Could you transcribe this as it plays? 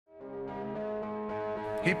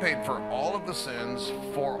He paid for all of the sins,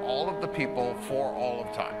 for all of the people, for all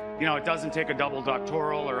of time. You know, it doesn't take a double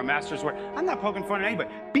doctoral or a master's work. I'm not poking fun at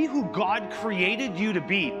anybody. Be who God created you to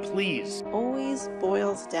be, please. Always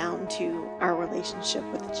boils down to our relationship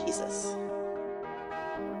with Jesus.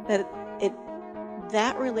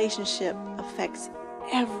 That relationship affects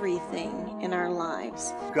everything in our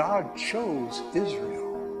lives. God chose Israel.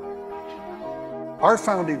 Our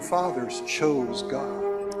founding fathers chose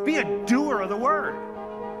God. Be a doer of the word,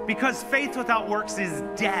 because faith without works is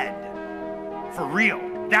dead. For real.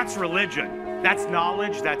 That's religion. That's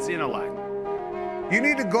knowledge. That's intellect. You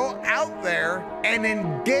need to go out there and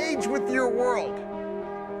engage with your world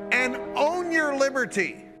and own your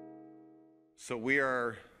liberty. So we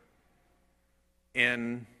are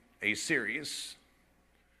in a series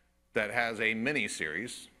that has a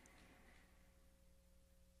mini-series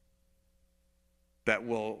that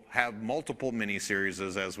will have multiple mini-series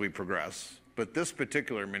as we progress. But this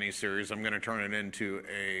particular mini-series, I'm going to turn it into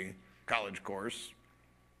a college course.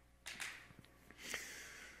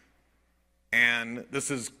 And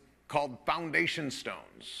this is called Foundation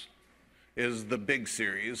Stones, is the big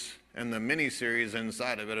series. And the mini-series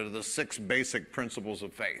inside of it are the 6 basic principles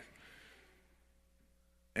of faith.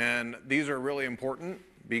 And these are really important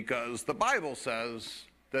because the Bible says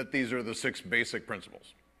that these are the 6 basic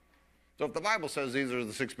principles. So if the Bible says these are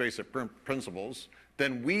the 6 basic principles,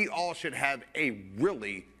 then we all should have a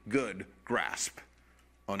really good grasp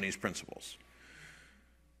on these principles.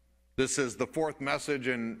 This is the 4th message,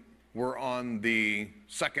 and we're on the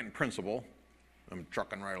 2nd principle. I'm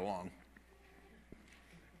trucking right along.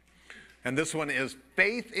 And this one is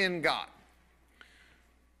faith in God.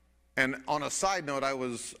 And on a side note, I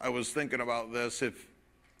was thinking about this.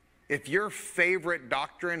 If your favorite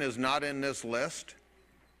doctrine is not in this list,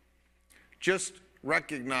 just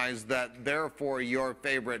recognize that therefore your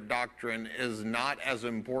favorite doctrine is not as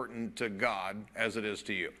important to God as it is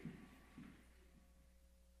to you.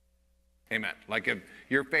 Amen. Like if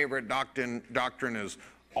your favorite doctrine is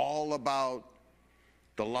all about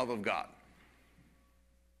the love of God.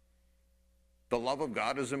 The love of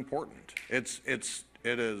God is important. It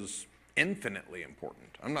is infinitely important.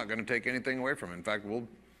 I'm not going to take anything away from it. In fact,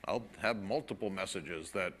 I'll have multiple messages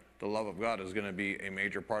that the love of God is going to be a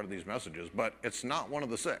major part of these messages, but it's not one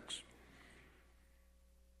of the 6.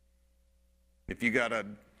 If you got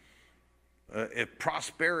if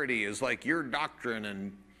prosperity is like your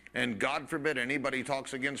doctrine, and God forbid anybody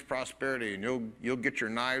talks against prosperity, and you'll get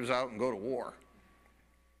your knives out and go to war.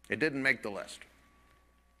 It didn't make the list.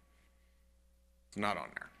 It's not on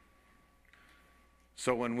there.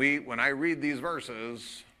 So when I read these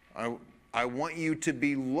verses, I want you to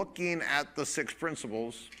be looking at the 6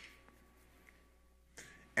 principles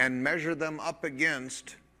and measure them up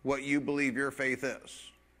against what you believe your faith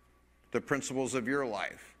is, the principles of your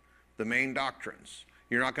life, the main doctrines.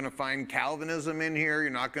 You're not going to find Calvinism in here. You're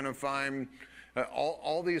not going to find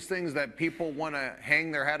all these things that people want to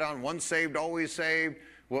hang their hat on. Once saved, always saved.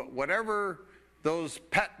 Whatever those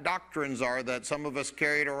pet doctrines are that some of us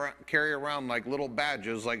carry around like little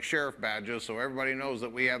badges, like sheriff badges, so everybody knows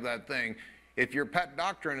that we have that thing. If your pet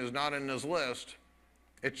doctrine is not in this list,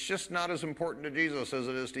 it's just not as important to Jesus as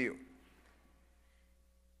it is to you.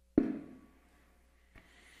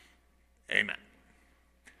 Amen.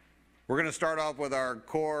 We're going to start off with our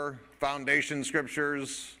core foundation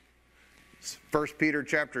scriptures. 1 Peter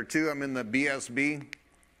chapter 2, I'm in the BSB.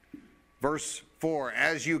 Verse 4,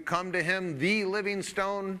 as you come to him, the living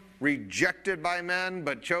stone, rejected by men,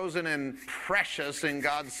 but chosen and precious in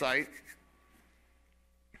God's sight,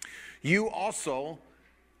 you also,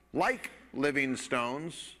 like living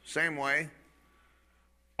stones, same way,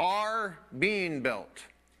 are being built.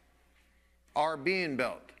 Are being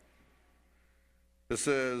built. This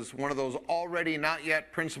is one of those already not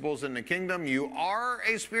yet principles in the kingdom. You are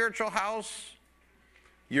a spiritual house.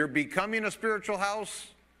 You're becoming a spiritual house.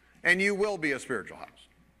 And you will be a spiritual house.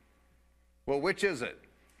 Well, which is it?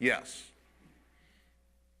 Yes.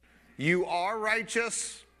 You are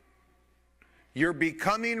righteous. You're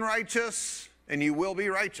becoming righteous. And you will be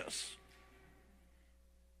righteous.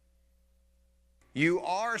 You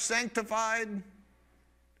are sanctified.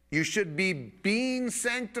 You should be being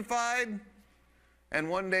sanctified. And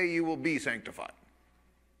one day you will be sanctified.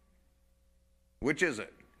 Which is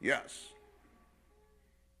it? Yes.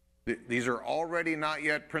 These are already not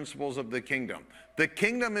yet principles of the kingdom. The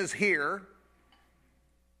kingdom is here,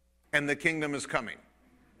 and the kingdom is coming.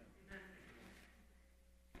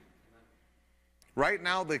 Right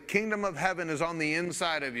now, the kingdom of heaven is on the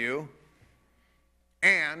inside of you,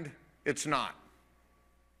 and it's not.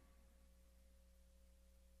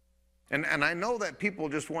 And I know that people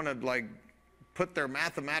just want to put their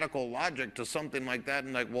mathematical logic to something like that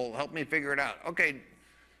and like, well, help me figure it out. Okay,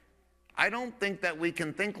 I don't think that we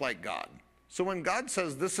can think like God. So when God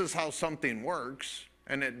says this is how something works,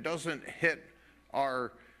 and it doesn't hit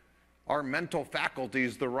our mental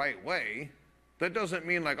faculties the right way, that doesn't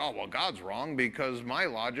mean like, oh, well, God's wrong because my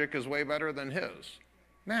logic is way better than his.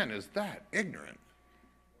 Man, is that ignorant.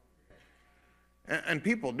 And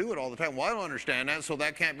people do it all the time. Well, I don't understand that, so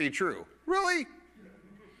that can't be true. Really?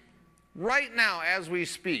 Right now, as we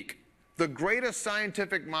speak, the greatest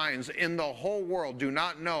scientific minds in the whole world do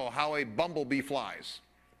not know how a bumblebee flies.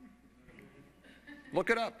 Look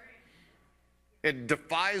it up. It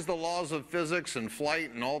defies the laws of physics and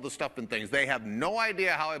flight and all the stuff and things. They have no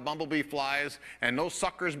idea how a bumblebee flies, and those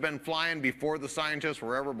suckers been flying before the scientists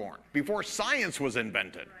were ever born, before science was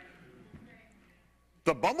invented.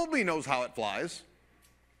 The bumblebee knows how it flies.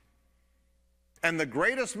 And the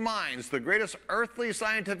greatest minds, the greatest earthly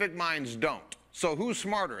scientific minds don't. So who's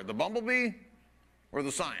smarter, the bumblebee or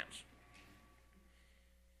the science?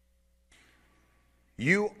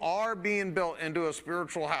 You are being built into a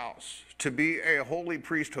spiritual house to be a holy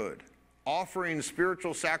priesthood, offering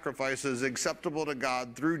spiritual sacrifices acceptable to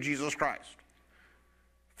God through Jesus Christ.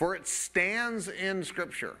 For it stands in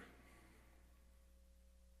Scripture.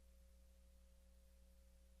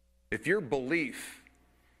 If your belief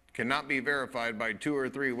cannot be verified by 2 or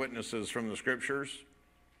 3 witnesses from the Scriptures,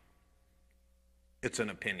 it's an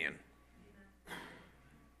opinion.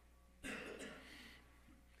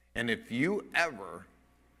 And if you ever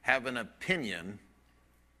have an opinion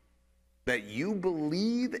that you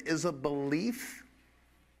believe is a belief,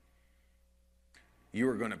 you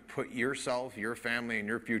are going to put yourself, your family, and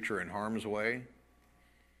your future in harm's way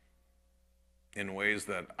in ways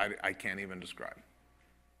that I can't even describe.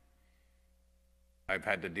 I've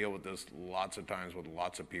had to deal with this lots of times with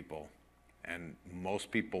lots of people, and most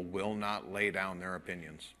people will not lay down their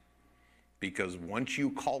opinions. Because once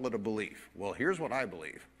you call it a belief, well, here's what I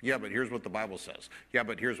believe. Yeah, but here's what the Bible says. Yeah,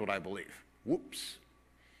 but here's what I believe. Whoops.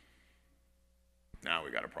 Now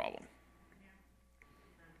we got a problem.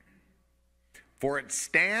 For it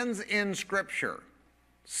stands in Scripture.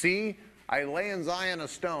 See, I lay in Zion a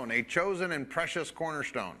stone, a chosen and precious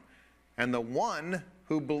cornerstone. And the one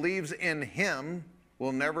who believes in him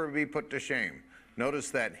will never be put to shame. Notice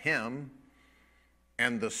that him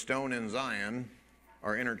and the stone in Zion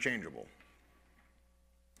are interchangeable.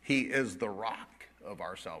 He is the rock of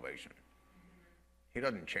our salvation. He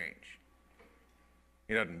doesn't change.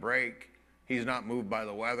 He doesn't break. He's not moved by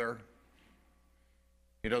the weather.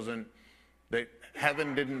 He doesn't,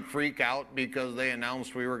 heaven didn't freak out because they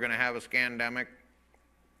announced we were going to have a scandemic.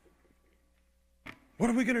 What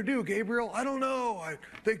are we going to do, Gabriel? I don't know.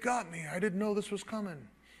 They got me. I didn't know this was coming.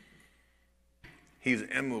 He's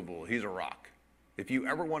immovable. He's a rock. If you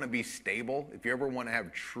ever want to be stable, if you ever want to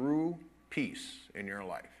have true peace in your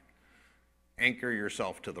life, anchor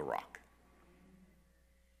yourself to the rock.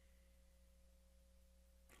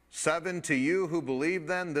 7, to you who believe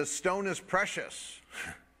then, this stone is precious.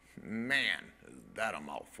 Man, is that a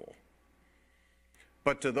mouthful.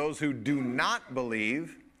 But to those who do not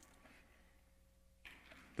believe,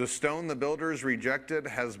 the stone the builders rejected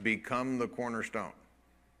has become the cornerstone.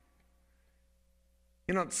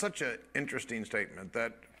 You know, it's such an interesting statement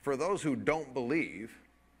that for those who don't believe,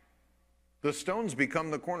 the stones become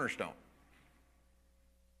the cornerstone.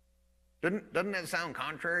 Doesn't that sound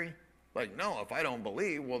contrary? Like, no, if I don't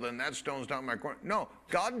believe, well, then that stone's not my corner. No,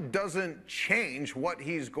 God doesn't change what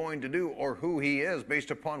he's going to do or who he is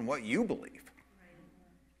based upon what you believe.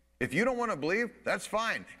 If you don't want to believe, that's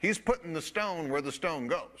fine. He's putting the stone where the stone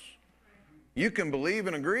goes. You can believe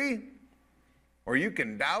and agree, or you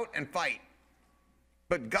can doubt and fight.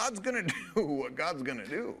 But God's going to do what God's going to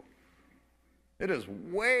do. It is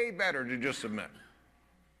way better to just submit.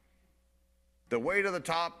 The way to the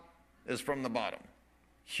top is from the bottom.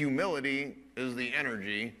 Humility is the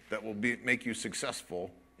energy that will make you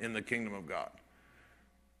successful in the kingdom of God.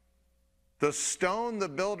 The stone the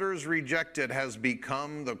builders rejected has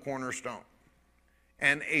become the cornerstone,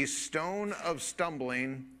 and a stone of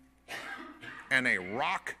stumbling and a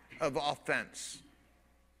rock of offense.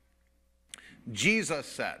 Jesus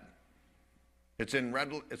said, it's in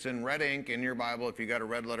red ink in your Bible if you got a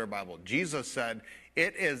red letter Bible. Jesus said,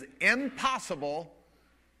 it is impossible,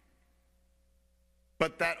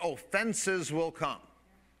 but that offenses will come.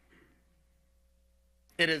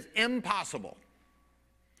 It is impossible.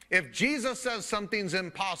 If Jesus says something's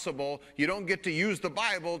impossible, you don't get to use the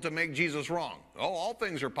Bible to make Jesus wrong. Oh, all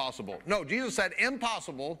things are possible. No, Jesus said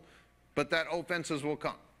impossible, but that offenses will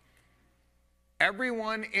come.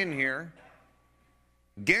 Everyone in here,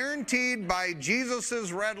 guaranteed by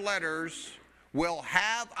Jesus's red letters, will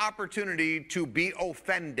have opportunity to be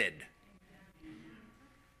offended.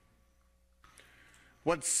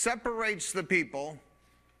 What separates the people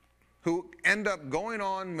who end up going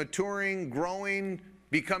on, maturing, growing,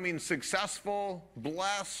 becoming successful,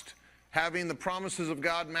 blessed, having the promises of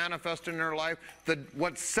God manifest in their life,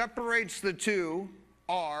 what separates the two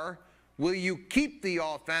are, will you keep the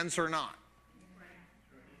offense or not?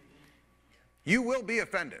 You will be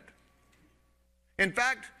offended. In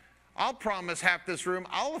fact, I'll promise half this room,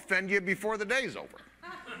 I'll offend you before the day's over.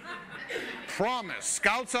 Promise.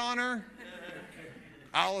 Scout's honor,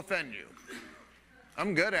 I'll offend you.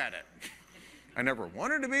 I'm good at it. I never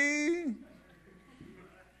wanted to be.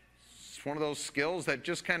 It's one of those skills that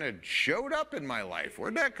just kind of showed up in my life.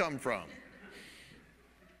 Where'd that come from?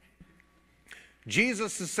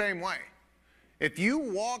 Jesus the same way. If you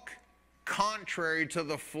walk contrary to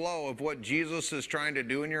the flow of what Jesus is trying to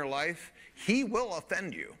do in your life, he will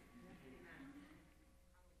offend you.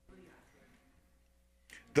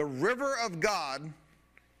 The river of God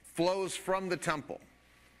flows from the temple.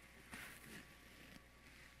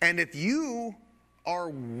 And if you are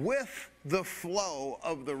with the flow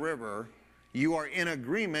of the river, you are in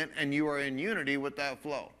agreement and you are in unity with that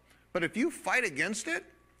flow. But if you fight against it,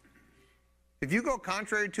 if you go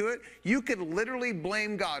contrary to it, you could literally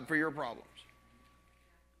blame God for your problems.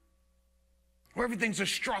 Where everything's a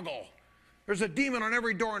struggle. There's a demon on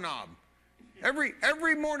every doorknob.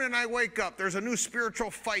 Every morning I wake up, there's a new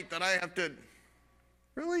spiritual fight that I have to...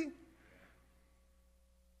 Really?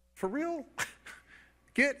 For real?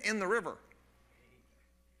 Get in the river.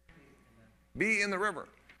 Be in the river.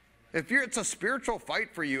 If it's a spiritual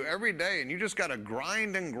fight for you every day and you just got to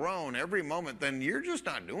grind and groan every moment, then you're just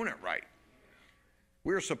not doing it right.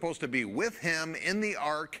 We're supposed to be with him in the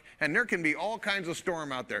ark, and there can be all kinds of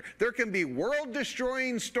storm out there. There can be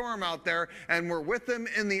world-destroying storm out there, and we're with him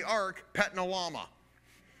in the ark petting a llama.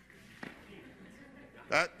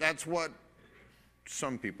 That's what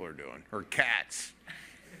some people are doing, or cats.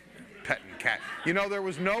 Petting cat. You know, there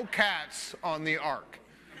was no cats on the ark.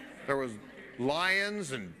 There was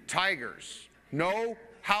lions and tigers. No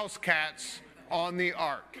house cats on the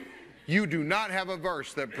ark. You do not have a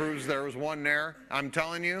verse that proves there was one there. I'm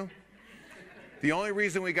telling you. The only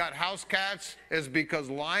reason we got house cats is because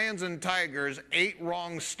lions and tigers ate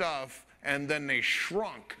wrong stuff and then they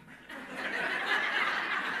shrunk.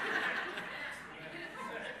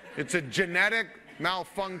 It's a genetic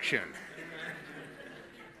malfunction.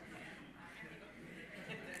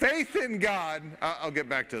 Faith in God, I'll get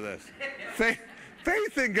back to this.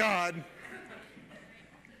 Faith in God,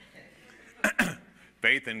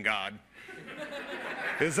 faith in God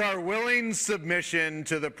is our willing submission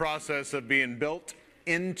to the process of being built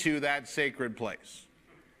into that sacred place,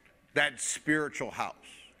 that spiritual house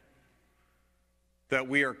that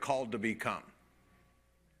we are called to become.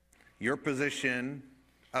 Your position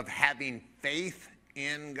of having faith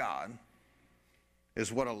in God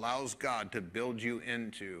is what allows God to build you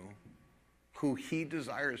into who he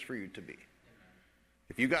desires for you to be.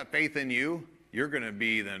 If you got faith in you, you're going to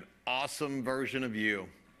be the awesome version of you.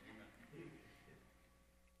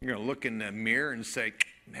 You're going to look in the mirror and say,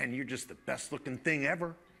 man, you're just the best looking thing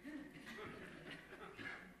ever.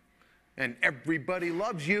 And everybody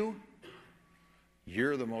loves you.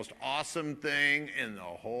 You're the most awesome thing in the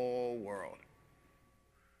whole world.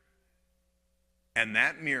 And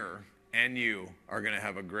that mirror and you are going to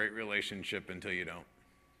have a great relationship until you don't.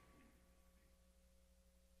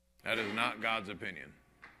 That is not God's opinion.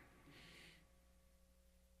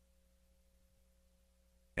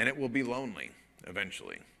 And it will be lonely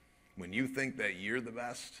eventually. When you think that you're the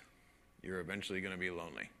best, you're eventually going to be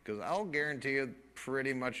lonely. Because I'll guarantee you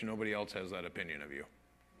pretty much nobody else has that opinion of you.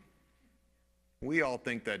 We all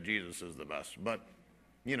think that Jesus is the best, but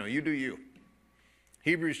you know, you do you.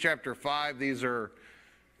 Hebrews chapter 5, these are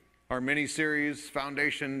our mini-series,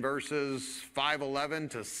 foundation verses 5:11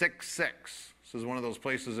 to 6:6. This is one of those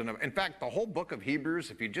places. In fact, the whole book of Hebrews,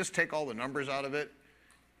 if you just take all the numbers out of it,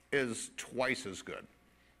 is twice as good.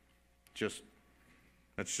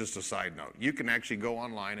 That's just a side note. You can actually go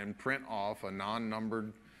online and print off a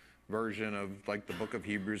non-numbered version of like the book of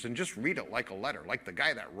Hebrews and just read it like a letter, like the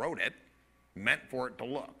guy that wrote it meant for it to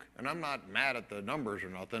look. And I'm not mad at the numbers or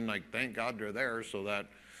nothing. Like, thank God they're there so that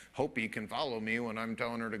Hopi can follow me when I'm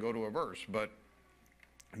telling her to go to a verse. But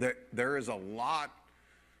there is a lot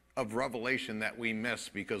of revelation that we miss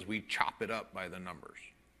because we chop it up by the numbers.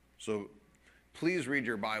 So please read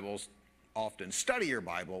your Bibles often. Study your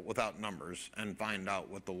Bible without numbers and find out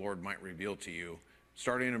what the Lord might reveal to you.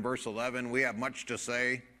 Starting in verse 11, we have much to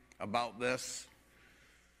say about this,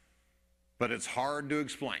 but it's hard to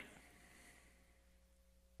explain.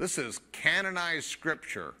 This is canonized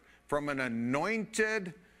scripture from an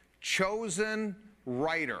anointed, chosen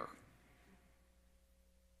writer.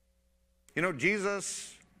 You know,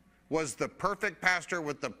 Jesus was the perfect pastor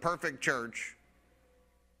with the perfect church,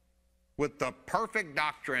 with the perfect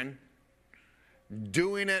doctrine,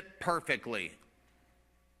 doing it perfectly,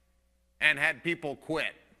 and had people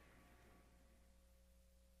quit.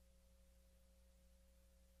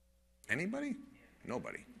 Anybody?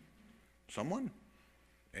 Nobody. Someone?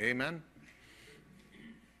 Amen.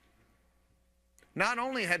 Not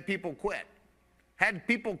only had people quit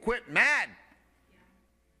mad.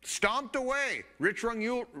 Stomped away. Rich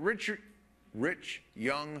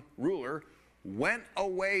young ruler went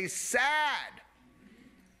away sad.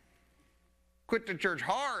 Quit the church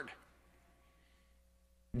hard.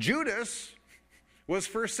 Judas was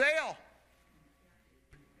for sale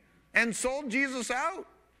and sold Jesus out.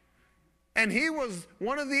 And he was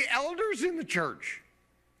one of the elders in the church.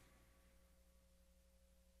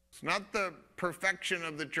 It's not the perfection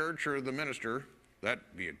of the church or the minister. That'd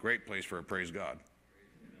be a great place for a praise God.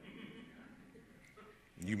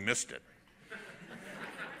 You missed it.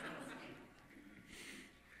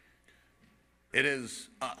 It is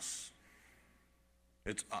us.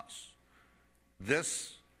 It's us.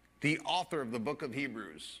 The author of the book of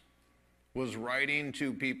Hebrews was writing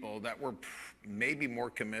to people that were maybe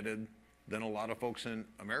more committed than a lot of folks in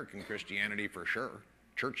American Christianity, for sure,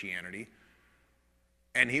 churchianity.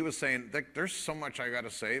 And he was saying, there's so much I got to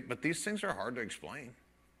say, but these things are hard to explain.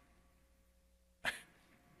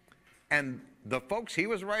 And the folks he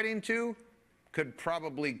was writing to could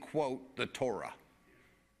probably quote the Torah,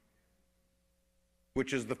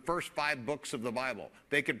 which is the first 5 books of the Bible.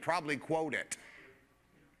 They could probably quote it.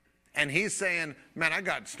 And he's saying, man, I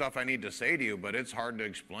got stuff I need to say to you, but it's hard to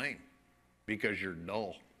explain because you're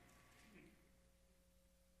dull.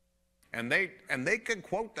 And they could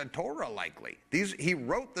quote the Torah likely. He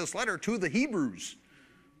wrote this letter to the Hebrews.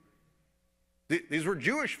 These were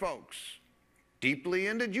Jewish folks, deeply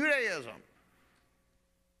into Judaism.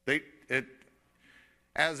 If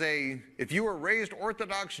you were raised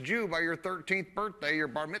Orthodox Jew by your 13th birthday, your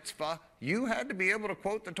bar mitzvah, you had to be able to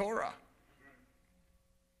quote the Torah.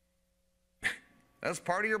 That's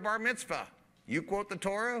part of your bar mitzvah. You quote the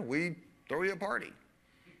Torah, we throw you a party.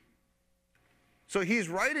 So he's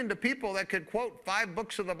writing to people that could quote 5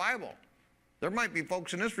 books of the Bible. There might be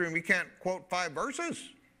folks in this room, we can't quote 5 verses.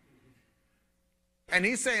 And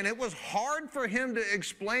he's saying it was hard for him to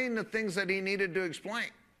explain the things that he needed to explain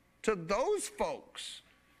to those folks.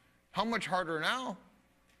 How much harder now?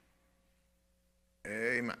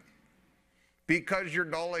 Amen. Because you're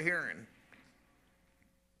dull of hearing.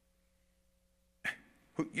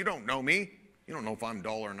 You don't know me. You don't know if I'm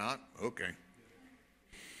dull or not. Okay.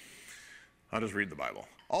 I'll just read the Bible.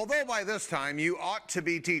 Although by this time you ought to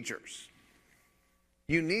be teachers,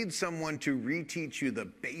 you need someone to reteach you the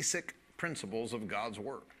basic principles of God's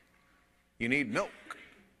Word. You need milk,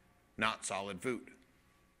 not solid food.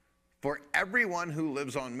 For everyone who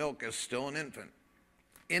lives on milk is still an infant,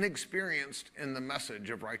 inexperienced in the message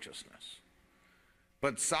of righteousness.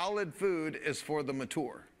 But solid food is for the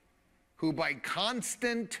mature, who by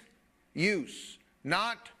constant use,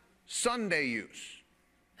 not Sunday use.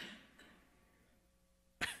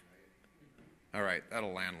 All right,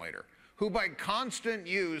 that'll land later. Who by constant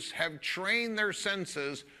use have trained their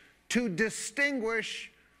senses to distinguish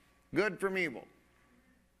good from evil.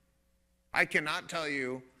 I cannot tell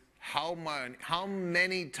you how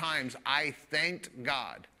many times I thanked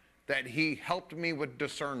God that he helped me with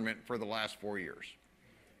discernment for the last 4 years.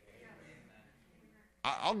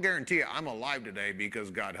 I'll guarantee you I'm alive today because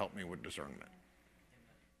God helped me with discernment.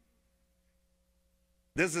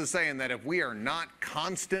 This is saying that if we are not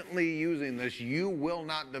constantly using this, you will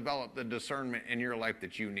not develop the discernment in your life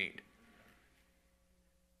that you need.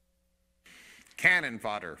 Cannon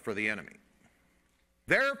fodder for the enemy.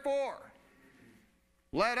 Therefore,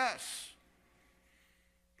 let us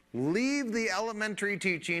leave the elementary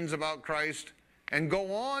teachings about Christ and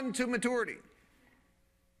go on to maturity.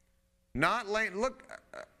 Not late. Look,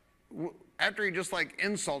 after he just like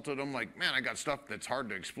insulted them, like, man, I got stuff that's hard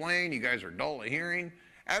to explain. You guys are dull of hearing.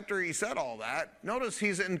 After he said all that, notice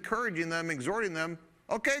he's encouraging them, exhorting them,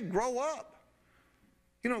 okay, grow up.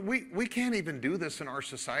 You know, we can't even do this in our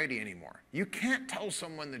society anymore. You can't tell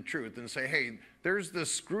someone the truth and say, hey, there's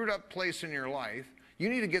this screwed up place in your life. You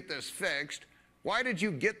need to get this fixed. Why did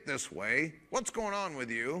you get this way? What's going on with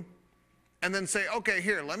you? And then say, okay,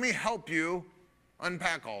 here, let me help you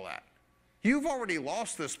unpack all that. You've already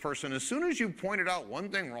lost this person. As soon as you pointed out one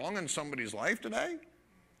thing wrong in somebody's life today,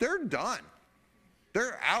 they're done.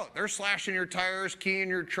 They're out. They're slashing your tires, keying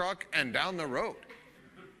your truck, and down the road.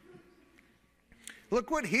 Look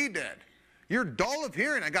what he did. You're dull of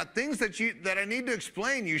hearing. I got things that I need to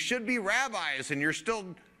explain. You should be rabbis, and you're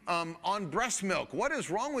still on breast milk. What is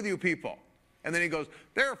wrong with you people? And then he goes,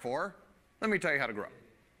 therefore, let me tell you how to grow.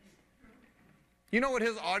 You know what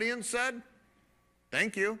his audience said?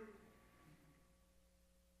 Thank you.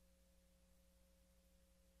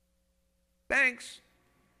 Thanks.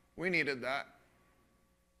 We needed that.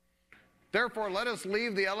 Therefore, let us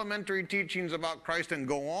leave the elementary teachings about Christ and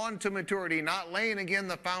go on to maturity, not laying again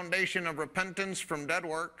the foundation of repentance from dead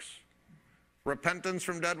works. Repentance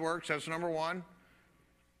from dead works, that's number one.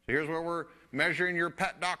 So here's where we're measuring your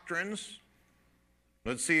pet doctrines.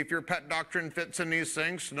 Let's see if your pet doctrine fits in these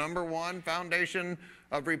things. Number one, foundation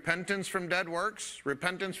of repentance from dead works.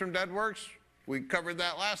 Repentance from dead works, we covered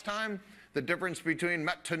that last time. The difference between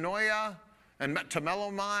metanoia and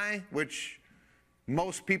metamelomai, which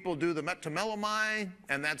most people do the metamelomai,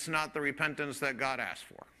 and that's not the repentance that God asked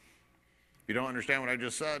for. If you don't understand what I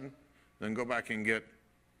just said, then go back and get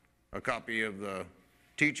a copy of the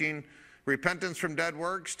teaching. Repentance from dead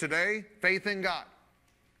works today, faith in God.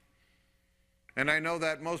 And I know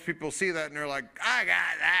that most people see that and they're like, I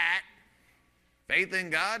got that. Faith in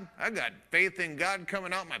God? I got faith in God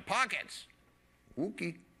coming out my pockets.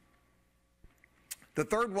 Wookie. The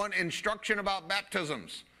third one, instruction about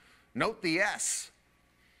baptisms. Note the S.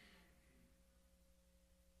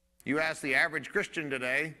 You ask the average Christian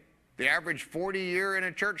today, the average 40-year in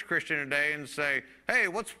a church Christian today, and say, hey,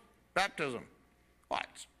 what's baptism? Well,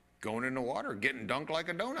 it's going in the water, getting dunked like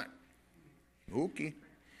a donut. Ookie.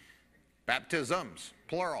 Baptisms,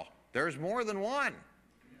 plural. There's more than one.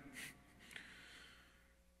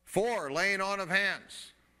 4, laying on of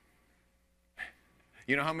hands.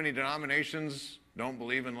 You know how many denominations don't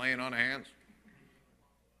believe in laying on of hands?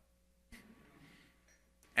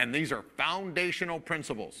 And these are foundational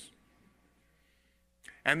principles.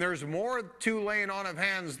 And there's more to laying on of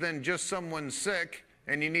hands than just someone's sick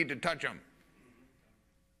and you need to touch them.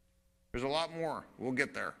 There's a lot more. We'll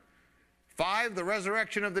get there. 5, the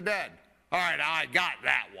resurrection of the dead. All right, I got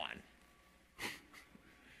that one.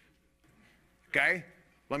 Okay?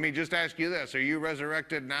 Let me just ask you this. Are you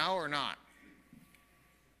resurrected now or not?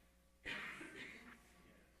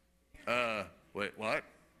 Wait, what?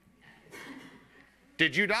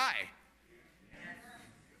 Did you die?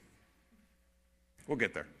 We'll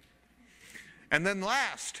get there. And then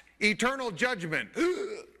last, eternal judgment.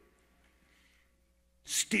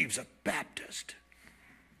 Steve's a Baptist.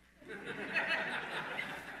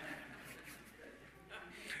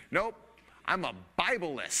 Nope, I'm a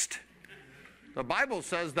Bibleist. The Bible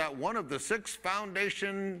says that one of the 6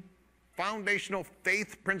 foundational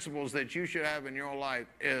faith principles that you should have in your life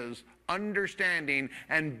is understanding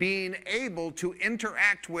and being able to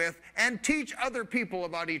interact with and teach other people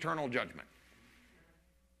about eternal judgment.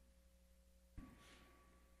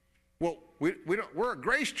 Well, we're a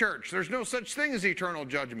grace church. There's no such thing as eternal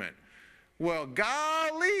judgment. Well,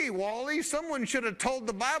 golly, Wally, someone should have told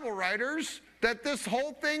the Bible writers that this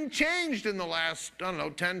whole thing changed in the last,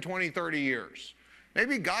 10, 20, 30 years.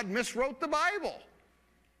 Maybe God miswrote the Bible.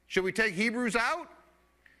 Should we take Hebrews out?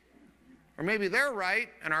 Or maybe they're right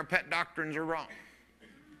and our pet doctrines are wrong.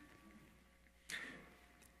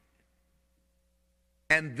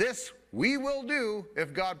 And this we will do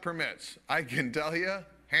if God permits. I can tell you,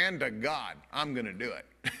 hand to God, I'm going to do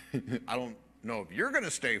it. I don't know if you're going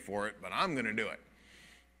to stay for it, but I'm going to do it.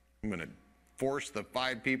 I'm going to force the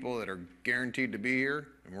 5 people that are guaranteed to be here,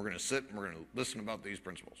 and we're going to sit and we're going to listen about these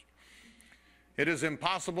principles. It is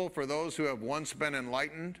impossible for those who have once been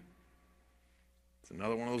enlightened. It's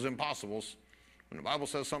another one of those impossibles. When the Bible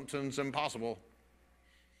says something's impossible,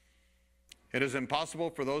 it is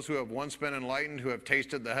impossible for those who have once been enlightened, who have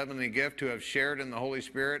tasted the heavenly gift, who have shared in the Holy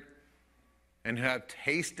Spirit, and have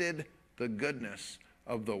tasted the goodness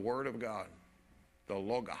of the Word of God, the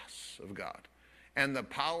Logos of God, and the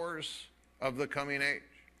powers of the coming age,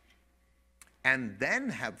 and then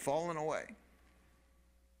have fallen away,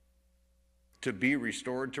 to be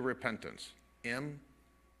restored to repentance.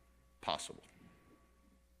 Impossible.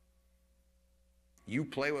 You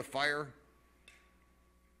play with fire,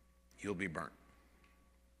 you'll be burnt.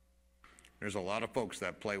 There's a lot of folks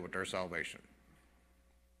that play with their salvation,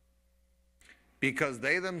 because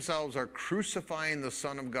they themselves are crucifying the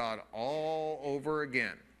Son of God all over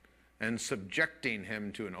again and subjecting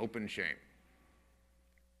him to an open shame.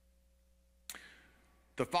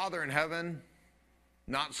 The Father in heaven,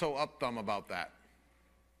 not so up-thumb about that.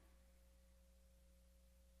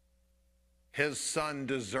 His Son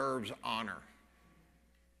deserves honor.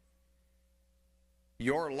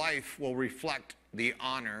 Your life will reflect the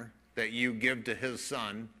honor that you give to his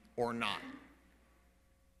Son or not.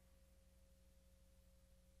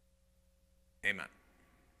 Amen.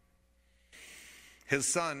 His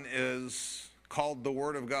Son is called the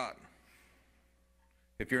Word of God.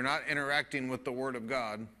 If you're not interacting with the Word of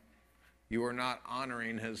God, you are not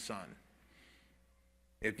honoring His Son.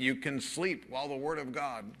 If you can sleep while the Word of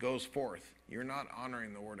God goes forth, you're not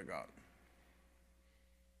honoring the Word of God.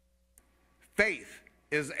 Faith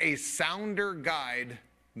is a sounder guide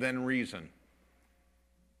than reason.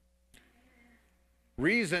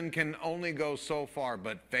 Reason can only go so far,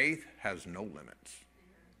 but faith has no limits.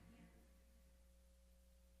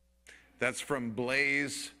 That's from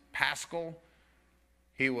Blaise Pascal.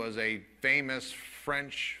 He was a famous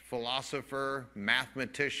French philosopher,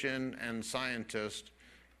 mathematician, and scientist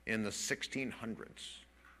in the 1600s.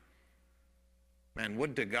 Man,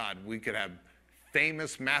 would to God we could have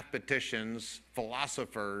famous mathematicians,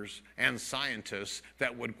 philosophers, and scientists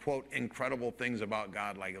that would quote incredible things about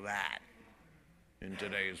God like that in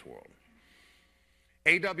today's world.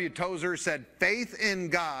 A.W. Tozer said, faith in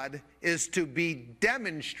God is to be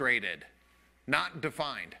demonstrated, not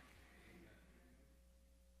defined.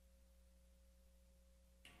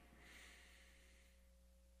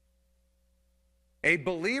 A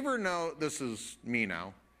believer knows, this is me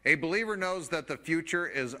now, a believer knows that the future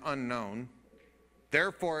is unknown.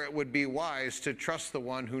 Therefore, it would be wise to trust the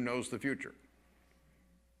one who knows the future.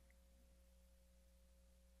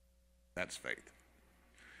 That's faith.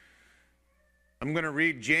 I'm going to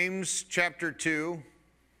read James chapter 2,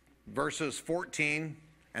 verses 14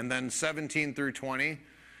 and then 17 through 20.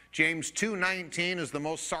 James 2:19 is the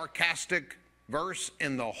most sarcastic verse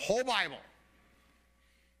in the whole Bible.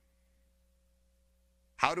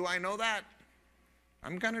 How do I know that?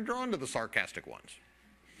 I'm kind of drawn to the sarcastic ones.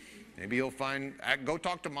 Maybe you'll find, go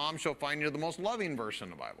talk to mom, she'll find you the most loving verse in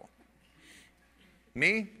the Bible.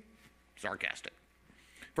 Me? Sarcastic.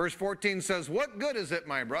 Verse 14 says, what good is it,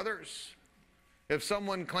 my brothers, if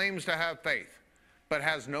someone claims to have faith, but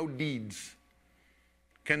has no deeds?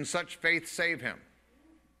 Can such faith save him?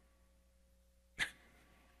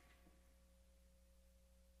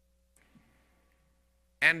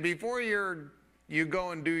 And before you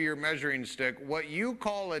go and do your measuring stick, what you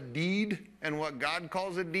call a deed and what God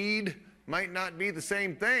calls a deed might not be the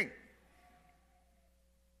same thing.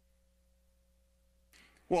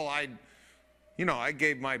 Well, I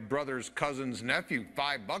gave my brother's cousin's nephew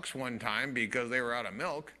 $5 one time because they were out of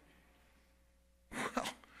milk. Well,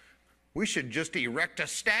 we should just erect a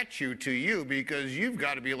statue to you because you've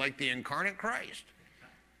got to be like the incarnate Christ.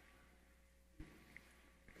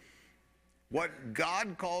 What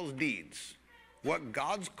God calls deeds, what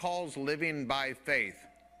God calls living by faith,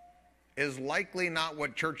 is likely not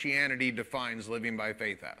what churchianity defines living by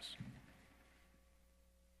faith as.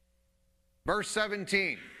 Verse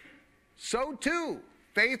 17, so too,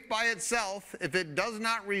 faith by itself, if it does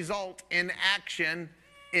not result in action,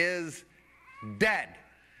 is dead.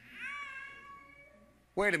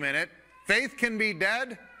 Wait a minute, faith can be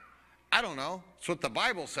dead? I don't know, that's what the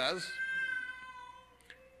Bible says.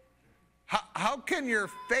 How can your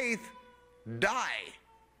faith die?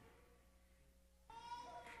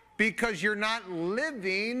 Because you're not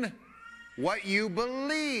living what you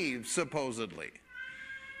believe, supposedly.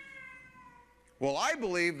 Well, I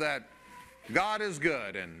believe that God is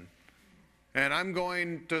good and I'm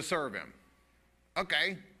going to serve Him.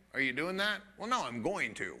 Okay, are you doing that? Well, no, I'm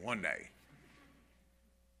going to one day.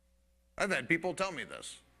 I've had people tell me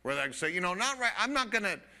this, where they say, not right, I'm not going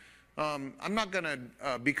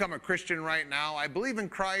to become a Christian right now. I believe in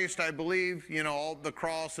Christ. I believe, all the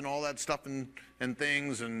cross and all that stuff and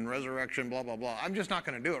things and resurrection, blah, blah, blah. I'm just not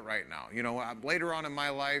going to do it right now. Later on in my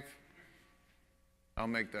life, I'll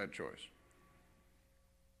make that choice.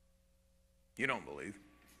 You don't believe.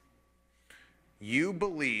 You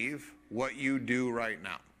believe what you do right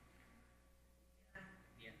now.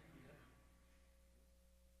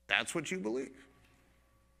 That's what you believe.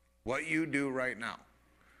 What you do right now.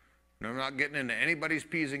 And I'm not getting into anybody's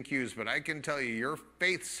P's and Q's, but I can tell you your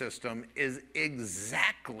faith system is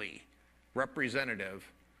exactly representative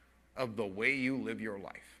of the way you live your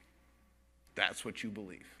life. That's what you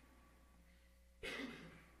believe.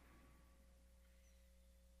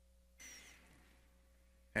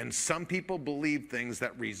 And some people believe things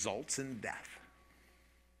that results in death.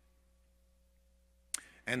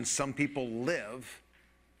 And some people live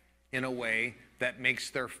in a way that makes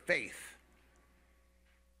their faith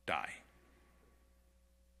die.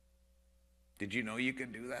 Did you know you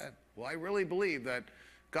could do that? Well, I really believe that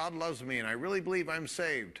God loves me and I really believe I'm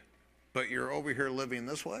saved, but you're over here living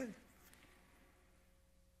this way?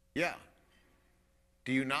 Yeah.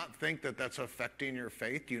 Do you not think that that's affecting your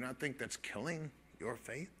faith? Do you not think that's killing your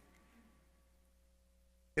faith?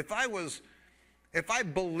 If I was if I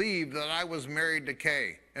believed that I was married to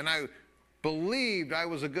Kay, and I believed I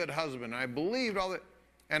was a good husband, I believed all that,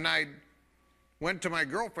 and I went to my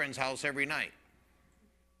girlfriend's house every night,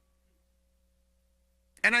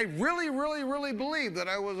 and I really, really, really believed that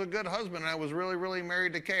I was a good husband and I was really, really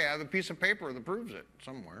married to Kay. I have a piece of paper that proves it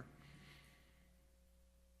somewhere.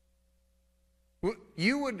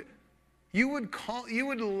 You would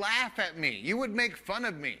laugh at me. You would make fun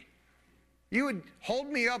of me. You would hold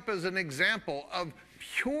me up as an example of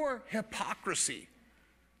pure hypocrisy.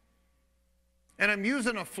 And I'm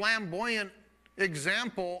using a flamboyant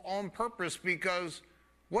example on purpose because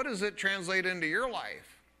what does it translate into your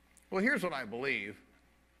life? Well, here's what I believe.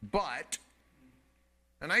 But,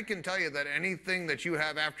 and I can tell you that anything that you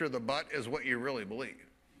have after the but is what you really believe.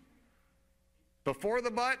 Before the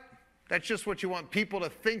but, that's just what you want people to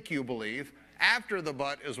think you believe. After the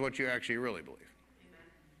but is what you actually really believe.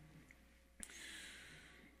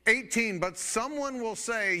 18, but someone will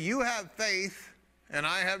say, you have faith and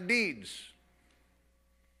I have deeds.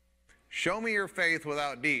 Show me your faith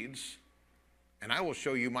without deeds, and I will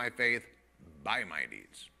show you my faith by my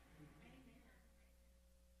deeds.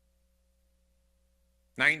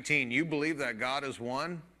 19, you believe that God is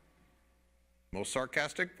one? Most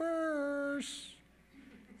sarcastic verse.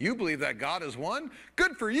 You believe that God is one?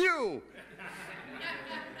 Good for you.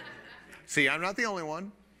 See, I'm not the only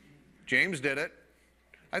one. James did it.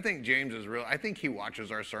 I think James is real. I think he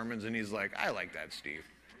watches our sermons and he's like, I like that Steve.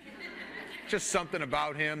 Just something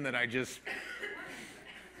about him that I just...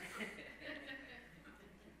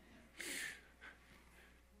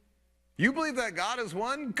 You believe that God is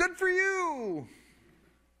one? Good for you.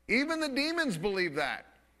 Even the demons believe that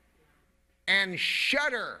and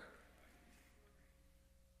shudder.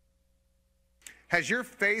 Has your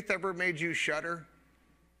faith ever made you shudder?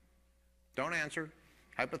 Don't answer.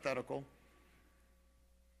 Hypothetical.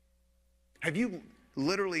 Have you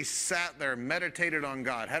literally sat there, meditated on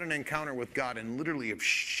God, had an encounter with God, and literally have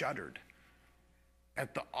shuddered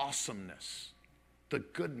at the awesomeness, the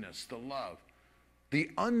goodness, the love, the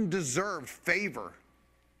undeserved favor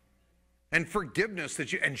and forgiveness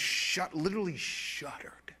that you, and literally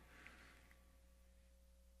shuddered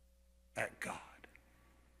at God?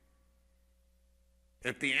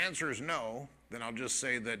 If the answer is no, then I'll just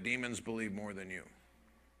say that demons believe more than you.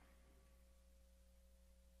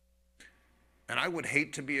 And I would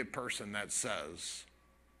hate to be a person that says,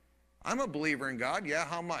 I'm a believer in God. Yeah,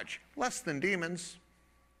 how much? Less than demons.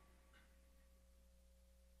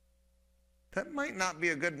 That might not be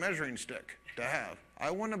a good measuring stick to have.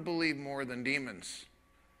 I want to believe more than demons.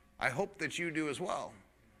 I hope that you do as well.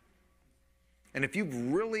 And if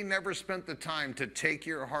you've really never spent the time to take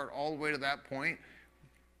your heart all the way to that point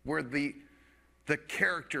where the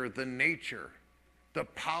character, the nature, the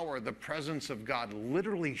power, the presence of God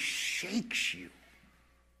literally shakes you,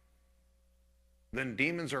 then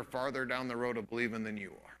demons are farther down the road of believing than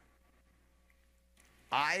you are.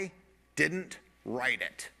 I didn't write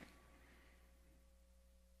it.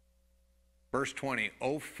 Verse 20,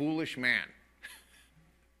 oh foolish man.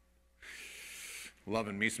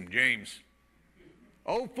 Loving me some James.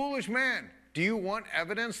 Oh foolish man, do you want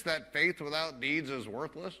evidence that faith without deeds is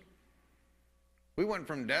worthless? We went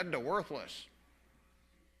from dead to worthless.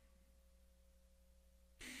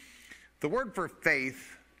 The word for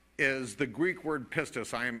faith is the Greek word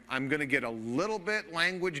pistis. I'm going to get a little bit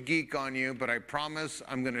language geek on you, but I promise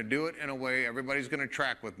I'm going to do it in a way everybody's going to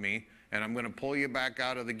track with me, and I'm going to pull you back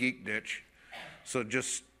out of the geek ditch. So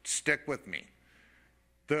just stick with me.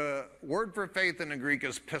 The word for faith in the Greek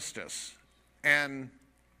is pistis, and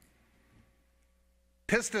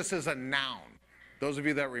pistis is a noun. Those of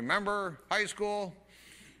you that remember high school,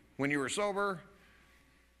 when you were sober,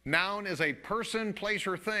 noun is a person, place,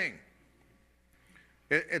 or thing.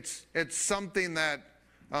 It's something that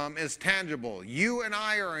is tangible. You and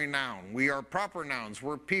I are a noun. We are proper nouns.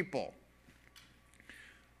 We're people.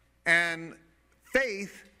 And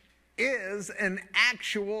faith is an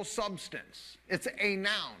actual substance. It's a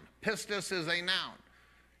noun. Pistis is a noun.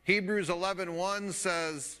 Hebrews 11:1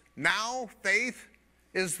 says, now faith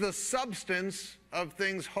is the substance of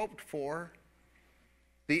things hoped for,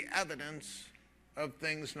 the evidence of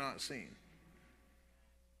things not seen.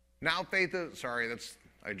 Now faith is, sorry,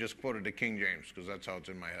 I just quoted the King James because that's how it's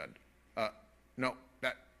in my head. No,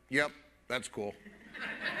 yep, that's cool.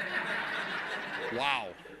 Wow.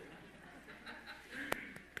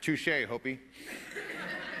 Touche, Hopi.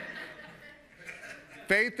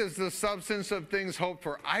 Faith is the substance of things hoped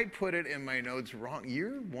for. I put it in my notes wrong.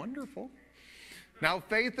 You're wonderful. Now,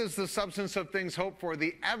 faith is the substance of things hoped for,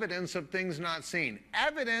 the evidence of things not seen.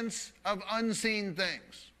 Evidence of unseen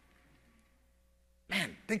things.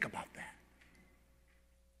 Man, think about that.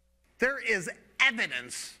 There is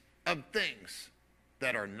evidence of things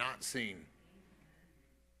that are not seen.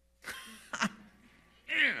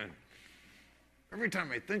 Man, every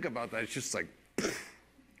time I think about that, it's just like,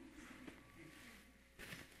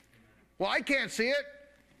 well, I can't see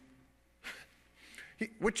it.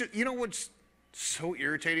 Which, you know what's so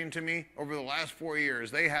irritating to me? Over the last 4 years,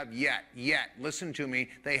 they have yet, listen to me,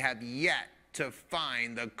 they have yet to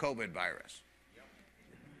find the COVID virus.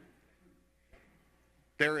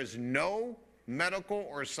 There is no medical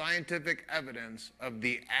or scientific evidence of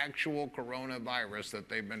the actual coronavirus that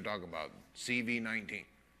they've been talking about, CV-19.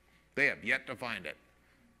 They have yet to find it.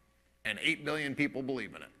 And 8 billion people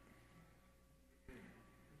believe in it.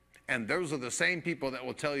 And those are the same people that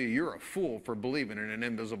will tell you you're a fool for believing in an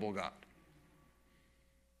invisible God.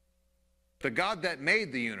 The God that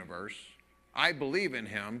made the universe, I believe in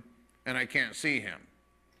him, and I can't see him.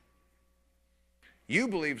 You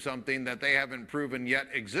believe something that they haven't proven yet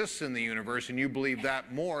exists in the universe, and you believe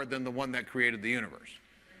that more than the one that created the universe.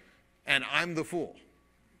 And I'm the fool.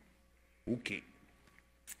 Okay.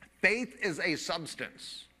 Faith is a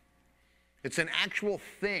substance. It's an actual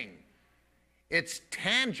thing. It's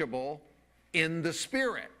tangible in the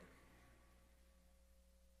Spirit.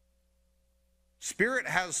 Spirit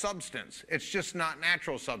has substance. It's just not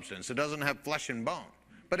natural substance. It doesn't have flesh and bone.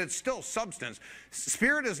 But it's still substance.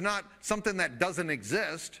 Spirit is not something that doesn't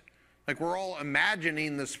exist. Like we're all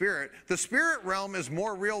imagining the Spirit. The spirit realm is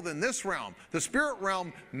more real than this realm. The spirit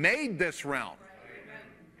realm made this realm.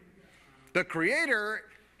 The Creator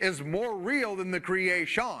is more real than the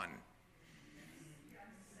creation.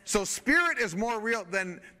 So spirit is more real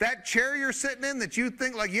than that chair you're sitting in that you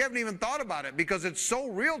think like you haven't even thought about it because it's so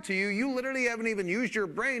real to you, you literally haven't even used your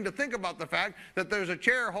brain to think about the fact that there's a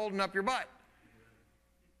chair holding up your butt.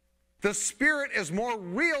 The Spirit is more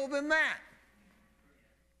real than that.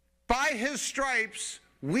 By his stripes,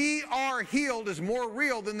 we are healed is more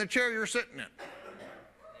real than the chair you're sitting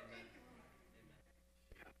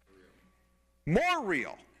in. More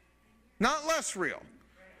real, not less real.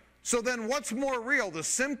 So then what's more real, the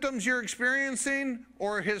symptoms you're experiencing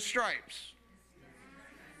or his stripes?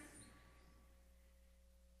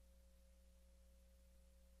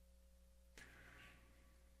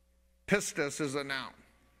 Pistis is a noun.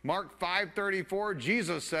 Mark 5:34,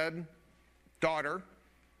 Jesus said, daughter,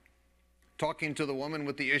 talking to the woman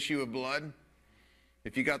with the issue of blood.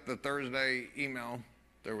 If you got the Thursday email,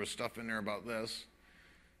 there was stuff in there about this.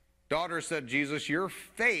 Daughter, said Jesus, your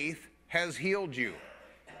faith has healed you.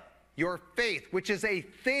 Your faith, which is a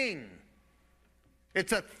thing.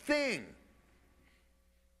 It's a thing.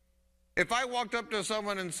 If I walked up to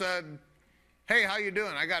someone and said, hey, how you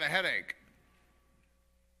doing? I got a headache.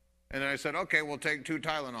 And then I said, okay, we'll take 2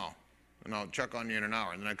 Tylenol, and I'll check on you in an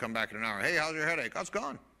hour. And then I come back in an hour. Hey, how's your headache? Oh, it's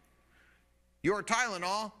gone. Your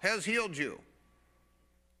Tylenol has healed you.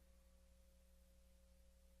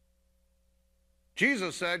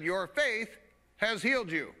 Jesus said, your faith has healed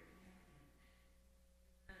you.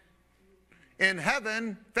 In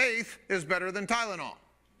heaven, faith is better than Tylenol.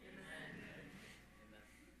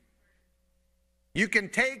 You can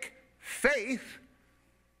take faith,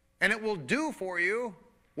 and it will do for you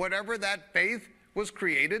whatever that faith was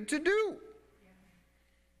created to do.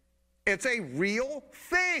 It's a real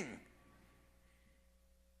thing.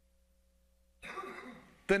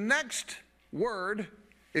 The next word,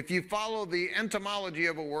 if you follow the etymology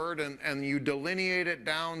of a word and you delineate it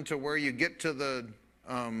down to where you get to the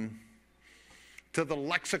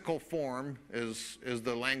lexical form, is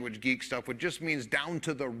the language geek stuff, which just means down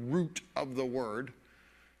to the root of the word.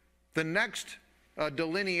 The next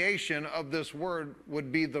delineation of this word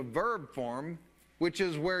would be the verb form, which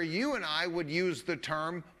is where you and I would use the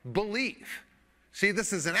term believe. See,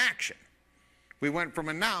 this is an action. We went from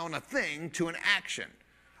a noun, a thing, to an action.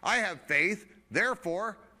 I have faith,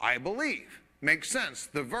 therefore I believe. Makes sense.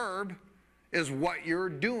 The verb is what you're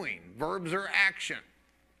doing. Verbs are action.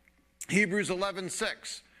 Hebrews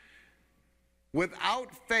 11:6.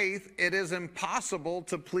 Without faith, it is impossible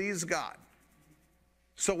to please God.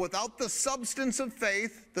 So without the substance of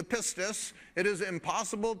faith, the pistis, it is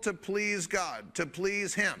impossible to please God, to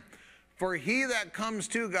please him. For he that comes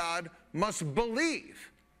to God must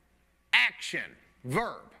believe. Action,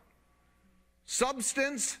 verb.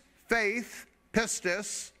 Substance, faith,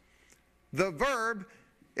 pistis. The verb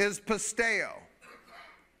is pisteo.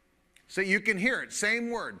 So you can hear it,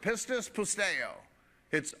 same word, pistis, pisteo.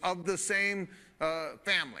 It's of the same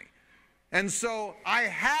family. And so I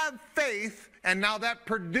have faith, and now that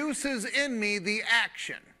produces in me the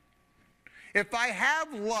action. If I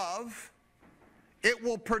have love, it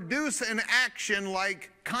will produce an action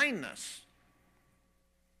like kindness.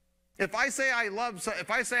 If I say I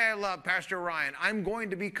love Pastor Ryan, I'm going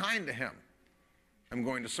to be kind to him. I'm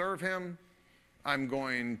going to serve him. I'm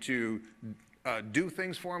going to do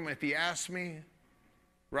things for him if he asks me,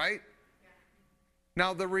 right? Yeah.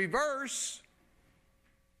 Now the reverse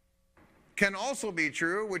can also be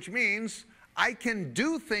true, which means I can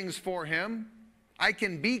do things for him, I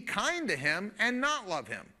can be kind to him and not love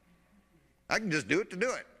him. I can just do it to do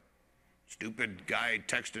it. Stupid guy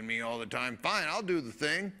texting me all the time. Fine, I'll do the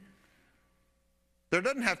thing. There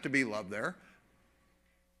doesn't have to be love there.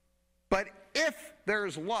 But if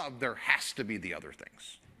there's love, there has to be the other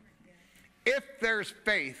things. If there's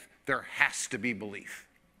faith, there has to be belief.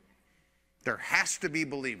 There has to be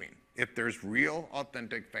believing if there's real,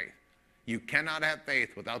 authentic faith. You cannot have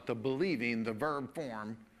faith without the believing, the verb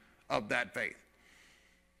form of that faith.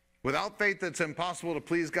 Without faith, it's impossible to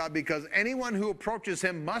please God, because anyone who approaches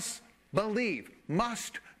him must believe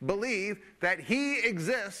that he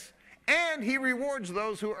exists and he rewards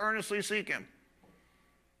those who earnestly seek him.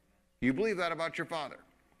 You believe that about your Father,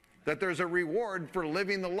 that there's a reward for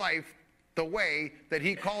living the life the way that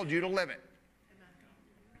he called you to live it.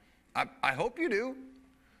 I hope you do.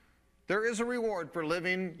 There is a reward for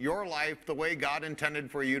living your life the way God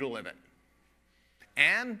intended for you to live it.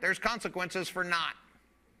 And there's consequences for not.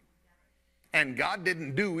 And God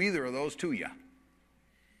didn't do either of those to you.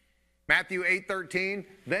 Matthew 8:13,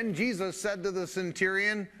 then Jesus said to the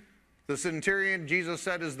centurion, Jesus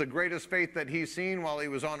said is the greatest faith that he's seen while he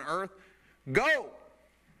was on earth, go,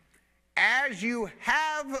 as you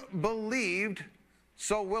have believed,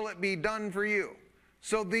 so will it be done for you.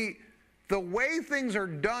 So the way things are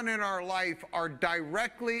done in our life are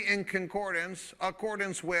directly in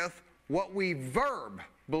accordance with what we verb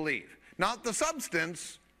believe. Not the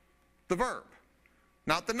substance, the verb.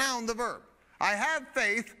 Not the noun, the verb. I have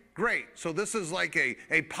faith, great. So this is like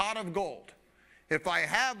a pot of gold. If I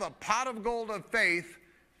have a pot of gold of faith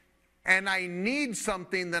and I need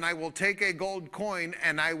something, then I will take a gold coin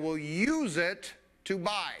and I will use it to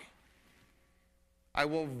buy. I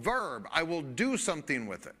will do something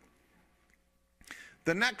with it.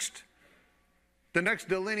 The next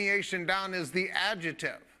delineation down is the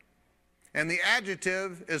adjective. And the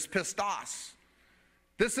adjective is pistos.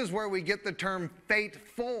 This is where we get the term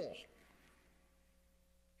faithful.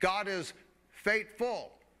 God is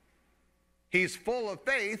faithful. He's full of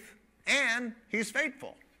faith and he's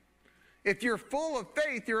faithful. If you're full of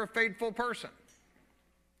faith, you're a faithful person.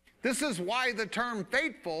 This is why the term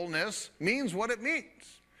faithfulness means what it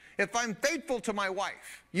means. If I'm faithful to my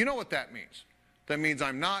wife, you know what that means. That means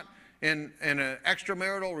I'm not in an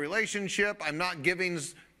extramarital relationship. I'm not giving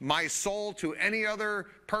my soul to any other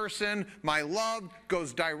person. My love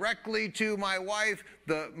goes directly to my wife.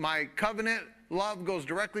 My covenant love goes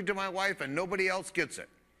directly to my wife and nobody else gets it.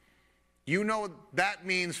 You know that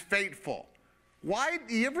means faithful. Why,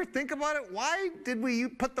 do you ever think about it? Why did we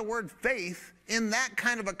put the word faith in that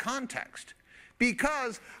kind of a context?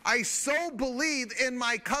 Because I so believe in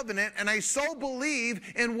my covenant and I so believe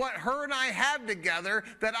in what her and I have together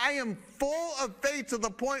that I am full of faith to the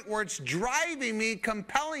point where it's driving me,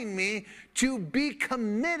 compelling me to be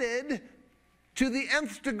committed to the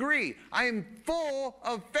nth degree. I am full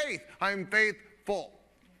of faith. I am faithful.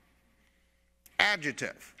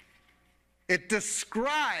 Adjective. It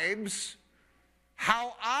describes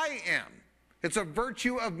how I am. It's a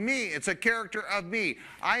virtue of me. It's a character of me.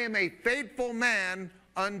 I am a faithful man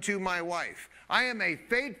unto my wife. I am a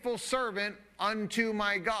faithful servant unto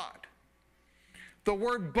my God. The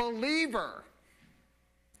word believer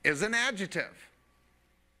is an adjective,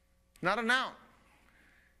 not a noun.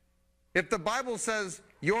 If the Bible says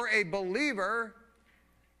you're a believer,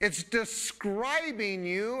 it's describing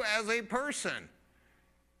you as a person.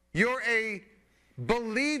 You're a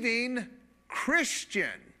believing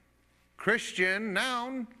Christian. Christian,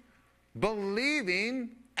 noun. Believing,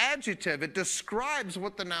 adjective. It describes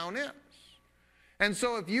what the noun is. And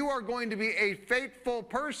so if you are going to be a faithful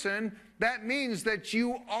person, that means that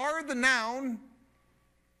you are the noun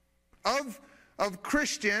of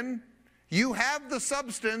Christian. You have the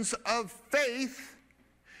substance of faith.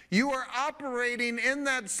 You are operating in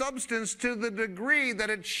that substance to the degree that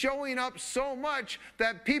it's showing up so much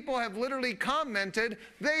that people have literally commented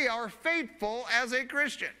they are faithful as a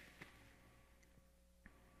Christian.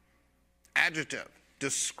 Adjective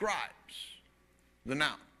describes the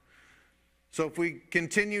noun. So if we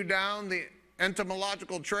continue down the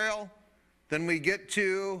etymological trail, then we get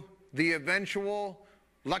to the eventual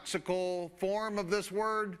lexical form of this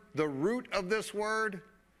word, the root of this word,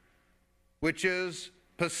 which is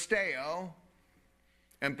pisteo,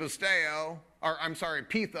 and pitho,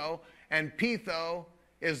 and pitho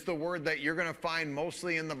is the word that you're going to find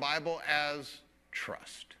mostly in the Bible as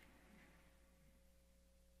trust.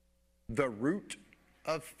 The root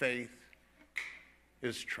of faith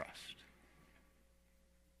is trust.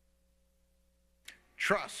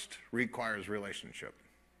 Trust requires relationship.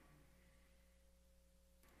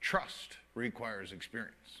 Trust requires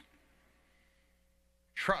experience.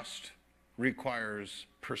 Trust requires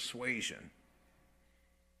persuasion.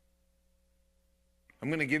 I'm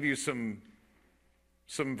going to give you some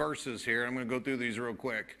verses here. I'm going to go through these real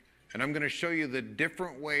quick. And I'm going to show you the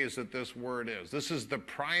different ways that this word is. This is the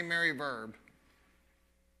primary verb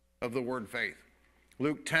of the word faith.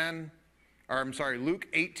 Luke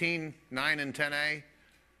 18, 9 and 10a.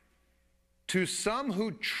 To some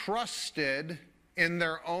who trusted in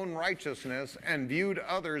their own righteousness and viewed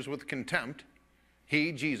others with contempt,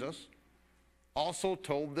 he, Jesus, also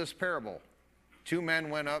told this parable. 2 men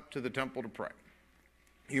went up to the temple to pray.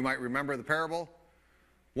 You might remember the parable.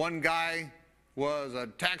 One guy was a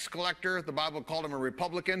tax collector. The Bible called him a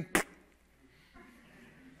Republican.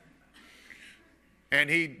 And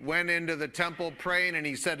he went into the temple praying, and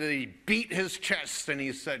he said that he beat his chest, and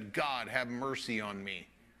he said, God, have mercy on me,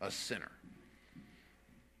 a sinner.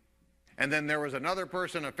 And then there was another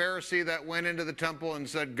person, a Pharisee, that went into the temple and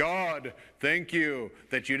said, God, thank you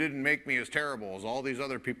that you didn't make me as terrible as all these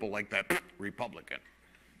other people like that Republican.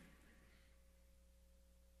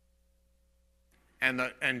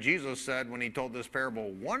 And Jesus said, when he told this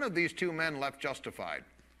parable, one of these 2 men left justified.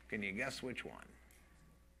 Can you guess which one?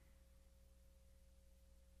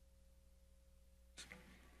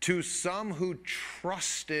 To some who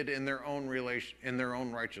trusted in their own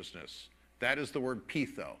righteousness. That is the word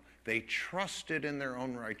pitho. They trusted in their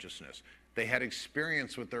own righteousness. They had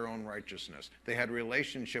experience with their own righteousness. They had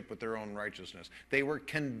relationship with their own righteousness. They were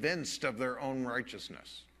convinced of their own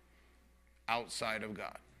righteousness outside of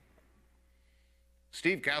God.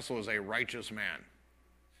 Steve Cassell is a righteous man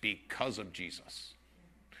because of Jesus.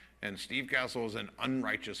 And Steve Cassell is an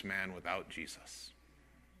unrighteous man without Jesus.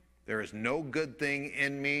 There is no good thing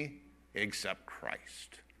in me except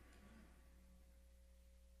Christ.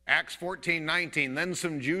 Acts 14:19, then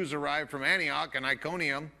some Jews arrived from Antioch and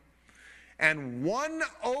Iconium and won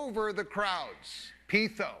over the crowds.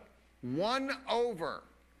 Pitho, won over.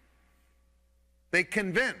 They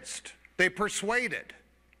convinced, they persuaded.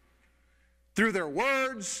 Through their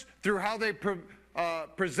words, through how they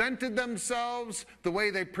presented themselves, the way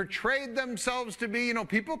they portrayed themselves to be. You know,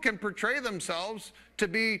 people can portray themselves to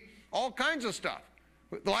be all kinds of stuff.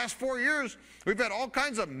 The last 4 years, we've had all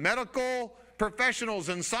kinds of medical professionals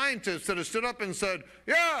and scientists that have stood up and said,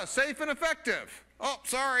 yeah, safe and effective. Oh,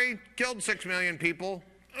 sorry, killed 6 million people.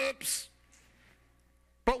 Oops.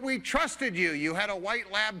 But we trusted you. You had a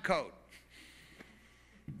white lab coat,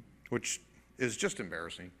 which is just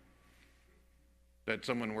embarrassing. That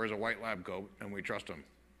someone wears a white lab coat and we trust them.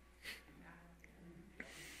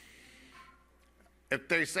 If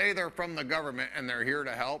they say they're from the government and they're here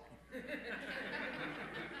to help,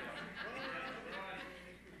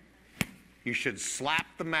 you should slap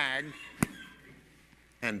the mag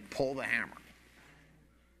and pull the hammer.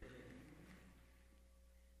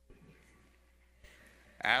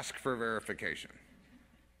 Ask for verification.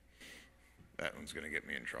 That one's going to get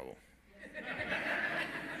me in trouble.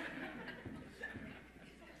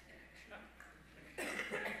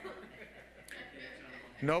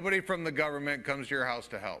 Nobody from the government comes to your house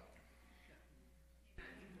to help.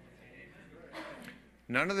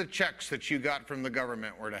 None of the checks that you got from the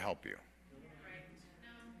government were to help you.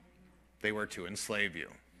 They were to enslave you.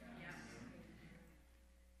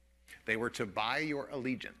 They were to buy your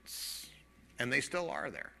allegiance. And they still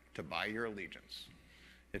are there, to buy your allegiance.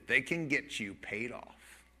 If they can get you paid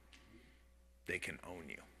off, they can own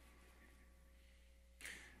you.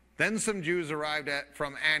 Then some Jews arrived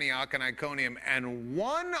from Antioch and Iconium and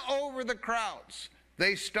won over the crowds.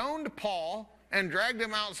 They stoned Paul and dragged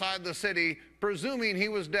him outside the city, presuming he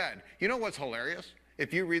was dead. You know what's hilarious?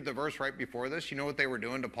 If you read the verse right before this, you know what they were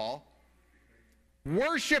doing to Paul?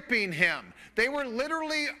 Worshiping him. They were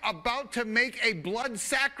literally about to make a blood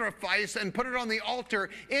sacrifice and put it on the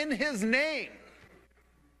altar in his name.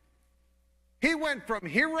 He went from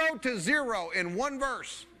hero to zero in one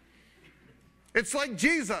verse. It's like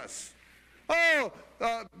Jesus. Oh,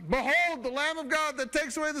 behold the Lamb of God that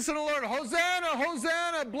takes away the sin of the Lord. Hosanna,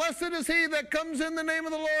 Hosanna, blessed is he that comes in the name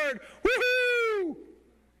of the Lord. Woohoo!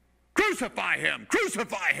 Crucify him,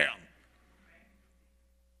 crucify him.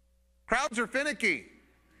 Crowds are finicky.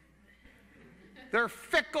 They're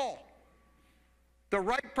fickle. The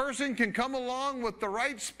right person can come along with the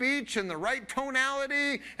right speech and the right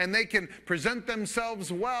tonality, and they can present themselves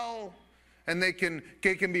well. and they can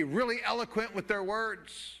be really eloquent with their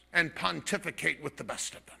words and pontificate with the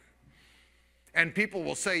best of them. And people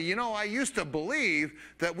will say, you know, I used to believe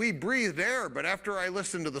that we breathed air, but after I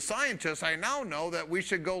listened to the scientists, I now know that we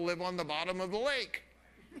should go live on the bottom of the lake.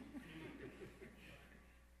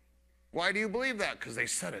 Why do you believe that? Because they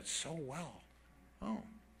said it so well. Oh,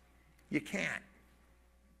 you can't.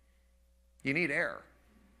 You need air.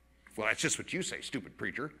 Well, that's just what you say, stupid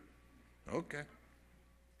preacher. Okay.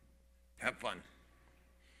 Have fun.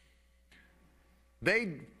 They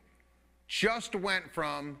just went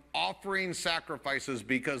from offering sacrifices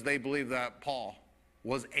because they believed that Paul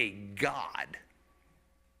was a god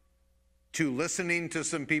to listening to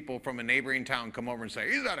some people from a neighboring town come over and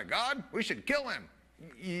say, he's not a god, we should kill him.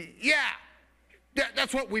 Yeah,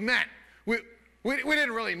 that's what we meant. We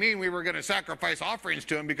didn't really mean we were going to sacrifice offerings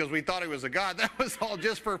to him because we thought he was a god. That was all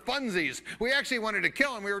just for funsies. We actually wanted to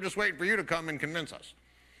kill him. We were just waiting for you to come and convince us.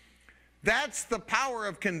 That's the power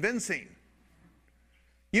of convincing.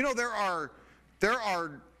 You know, there are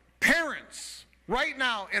parents right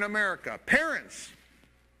now in America, parents,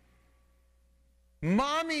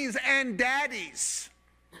 mommies and daddies,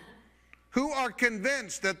 who are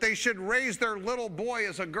convinced that they should raise their little boy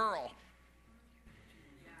as a girl.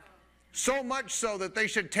 So much so that they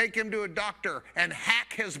should take him to a doctor and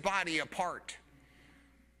hack his body apart.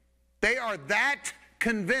 They are that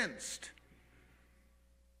convinced.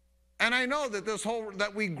 And I know that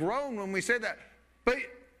that we groan when we say that, but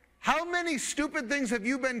how many stupid things have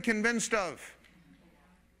you been convinced of?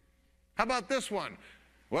 How about this one?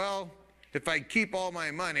 Well, if I keep all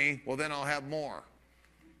my money, well, then I'll have more.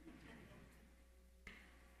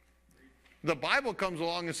 The Bible comes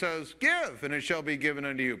along and says, give, and it shall be given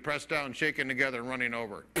unto you, pressed down, shaken together, and running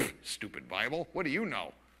over. Stupid Bible. What do you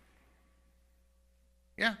know?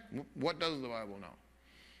 Yeah, what does the Bible know?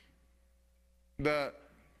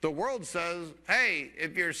 The world says, hey,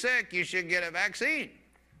 if you're sick, you should get a vaccine.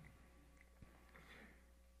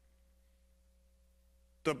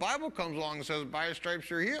 The Bible comes along and says, by his stripes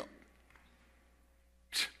you're healed.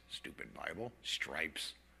 Stupid Bible.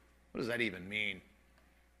 Stripes. What does that even mean?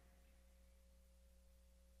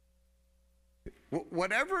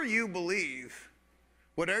 Whatever you believe,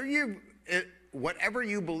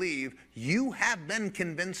 you have been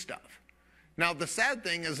convinced of. Now, the sad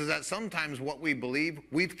thing is that sometimes what we believe,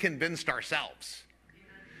 we've convinced ourselves.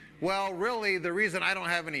 Well, really, the reason I don't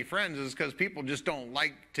have any friends is because people just don't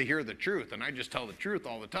like to hear the truth, and I just tell the truth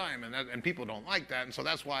all the time, and people don't like that, and so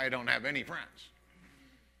that's why I don't have any friends.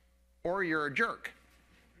 Or you're a jerk.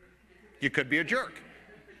 You could be a jerk.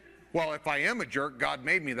 Well, if I am a jerk, God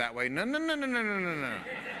made me that way. No.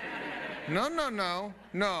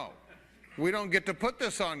 No. We don't get to put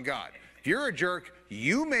this on God. If you're a jerk,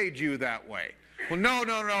 you made you that way. Well, no,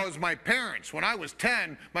 it was my parents. When I was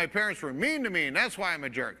 10, my parents were mean to me, and that's why I'm a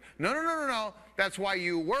jerk. No. That's why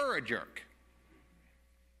you were a jerk.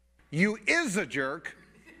 You is a jerk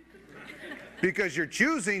because you're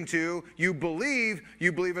choosing to. You believe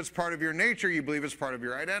it's part of your nature. You believe it's part of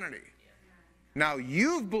your identity. Now,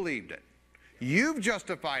 you've believed it. You've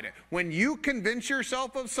justified it. When you convince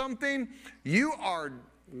yourself of something, you are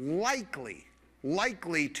likely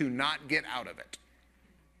to not get out of it.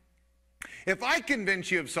 If I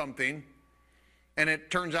convince you of something and it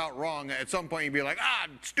turns out wrong, at some point you'd be like,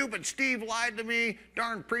 stupid Steve lied to me,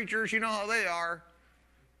 darn preachers, you know how they are.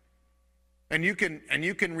 And you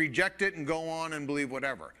can reject it and go on and believe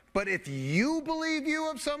whatever. But if you believe you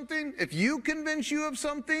of something, if you convince you of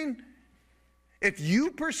something, if you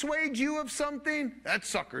persuade you of something, that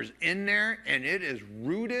sucker's in there and it is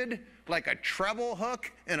rooted like a treble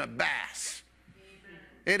hook in a bass.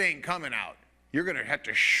 It ain't coming out. You're going to have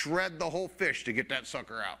to shred the whole fish to get that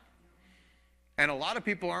sucker out. And a lot of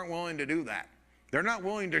people aren't willing to do that. They're not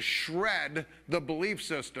willing to shred the belief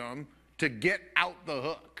system to get out the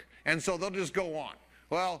hook. And so they'll just go on.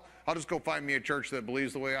 Well, I'll just go find me a church that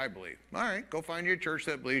believes the way I believe. All right, go find you a church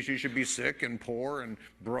that believes you should be sick and poor and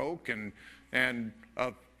broke and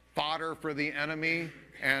fodder for the enemy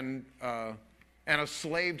and a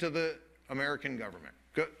slave to the American government.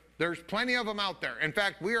 There's plenty of them out there. In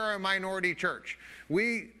fact, we are a minority church.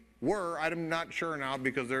 I'm not sure now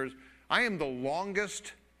because I am the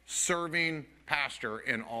longest serving pastor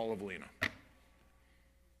in all of Lena.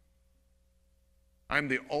 I'm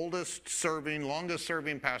the longest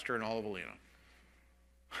serving pastor in all of Lena.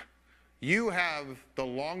 You have the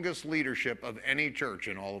longest leadership of any church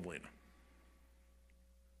in all of Lena.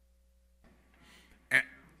 And,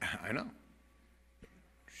 I know.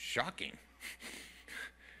 Shocking.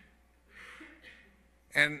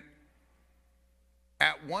 And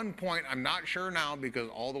at one point, I'm not sure now because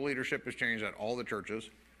all the leadership has changed at all the churches,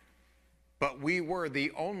 But we were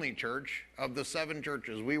the only church of the 7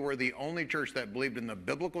 churches. We were the only church that believed in the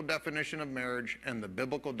biblical definition of marriage and the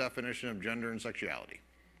biblical definition of gender and sexuality.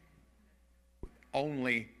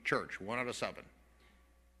 Only church, 1 out of 7.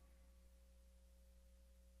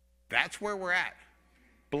 That's where we're at.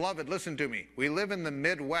 Beloved, listen to me. We live in the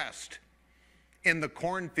Midwest, in the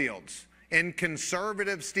cornfields, in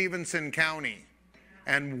conservative Stevenson County,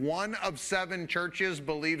 and 1 of 7 churches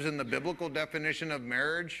believes in the biblical definition of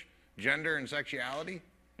marriage, gender, and sexuality.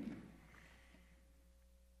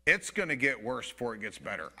 It's going to get worse before it gets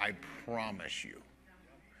better, I promise you.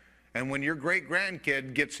 And when your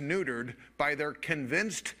great-grandkid gets neutered by their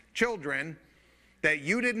convinced children that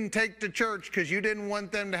you didn't take to church because you didn't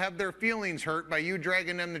want them to have their feelings hurt by you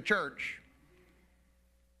dragging them to church,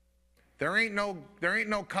 there ain't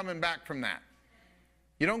no coming back from that.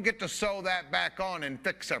 You don't get to sew that back on and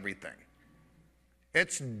fix everything.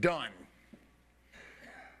 It's done.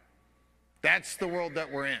 That's the world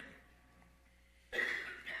that we're in.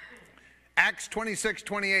 Acts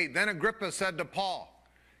 26:28. Then Agrippa said to Paul,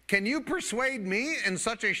 "Can you persuade me in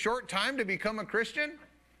such a short time to become a Christian?"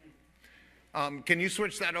 Can you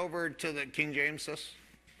switch that over to the King James, sis?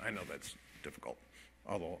 I know that's difficult,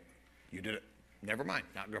 although you did it. Never mind,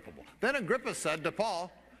 not grippable. Then Agrippa said to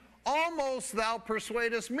Paul, "Almost thou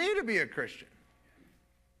persuadest me to be a Christian."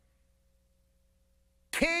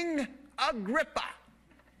 King Agrippa.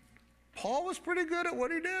 Paul was pretty good at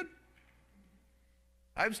what he did.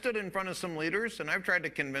 I've stood in front of some leaders and I've tried to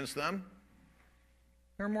convince them.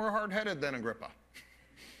 They're more hard-headed than Agrippa.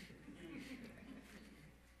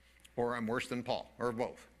 Or I'm worse than Paul, or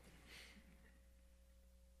both.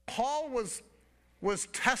 Paul was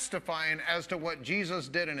testifying as to what Jesus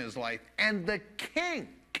did in his life, and the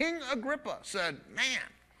King Agrippa said, "Man,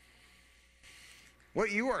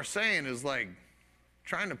 what you are saying is like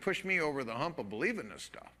trying to push me over the hump of believing this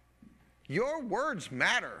stuff. Your words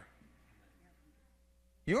matter.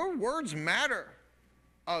 Your words matter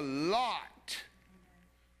a lot."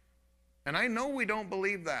 And I know we don't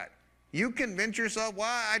believe that. You convince yourself,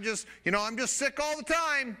 well, I'm just sick all the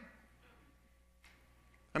time.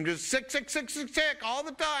 I'm just sick all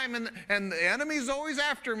the time, and the enemy's always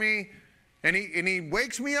after me. And he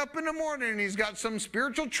wakes me up in the morning, and he's got some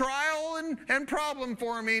spiritual trial and problem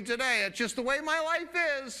for me today. It's just the way my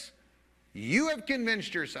life is. You have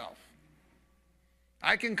convinced yourself.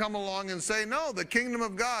 I can come along and say, no, the kingdom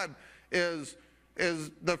of God is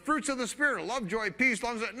the fruits of the Spirit, love, joy, peace,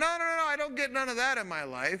 long suffering. No, I don't get none of that in my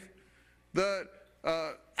life. The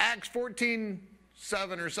Acts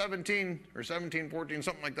 14:7 or 17 or 17:14,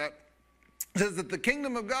 something like that, says that the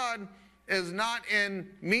kingdom of God is not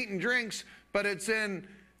in meat and drinks, but it's in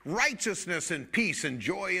righteousness and peace and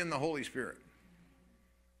joy in the Holy Spirit.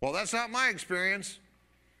 Well, that's not my experience.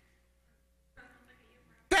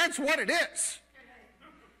 That's what it is.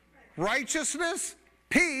 Righteousness,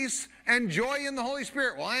 peace, and joy in the Holy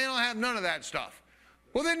Spirit. Well, I don't have none of that stuff.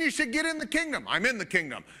 Well, then you should get in the kingdom. I'm in the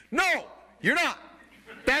kingdom. No, you're not.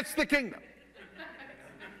 That's the kingdom.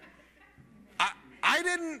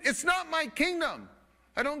 It's not my kingdom.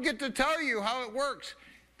 I don't get to tell you how it works.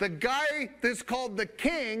 The guy that's called the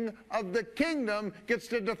king of the kingdom gets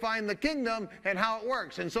to define the kingdom and how it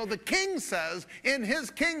works. And so the king says in his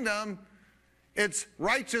kingdom, it's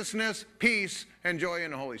righteousness, peace, and joy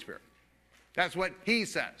in the Holy Spirit. That's what he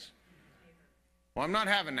says. Well, I'm not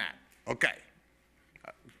having that. Okay.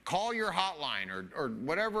 Call your hotline or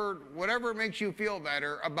whatever makes you feel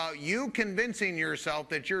better about you convincing yourself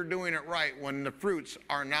that you're doing it right when the fruits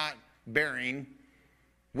are not bearing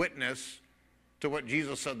witness to what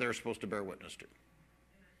Jesus said they're supposed to bear witness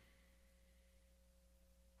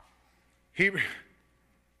to.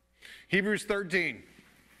 Hebrews 13,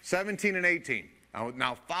 17 and 18.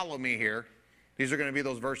 Now follow me here. These are going to be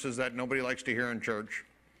those verses that nobody likes to hear in church,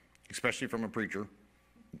 especially from a preacher.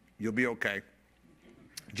 You'll be okay.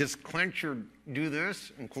 Just do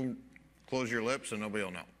this and close your lips and nobody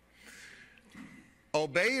will know.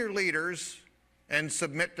 Obey your leaders and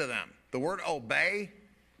submit to them. The word obey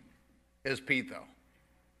is pitho,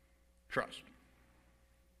 trust.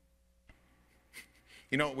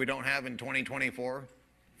 You know what we don't have in 2024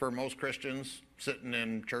 for most Christians sitting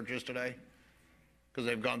in churches today? Because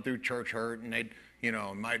they've gone through church hurt, and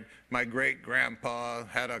my great grandpa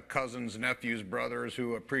had a cousin's nephew's brothers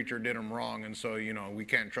who a preacher did him wrong, and so we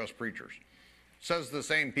can't trust preachers. Says the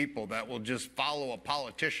same people that will just follow a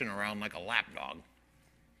politician around like a lapdog.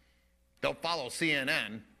 They'll follow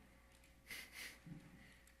CNN,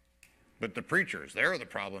 but the preachers, they're the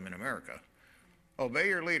problem in America. Obey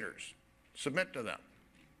your leaders, submit to them,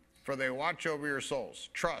 for they watch over your souls.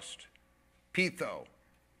 Trust, pitho,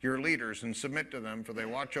 your leaders and submit to them, for they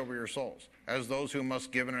watch over your souls, as those who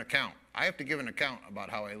must give an account. I have to give an account about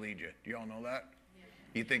how I lead you. Do you all know that? Yeah.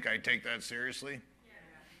 You think I take that seriously? Yeah.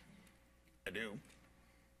 I do.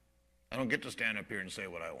 I don't get to stand up here and say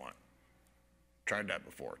what I want. Tried that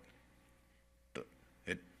before.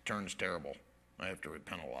 It turns terrible. I have to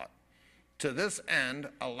repent a lot. To this end,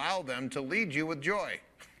 allow them to lead you with joy.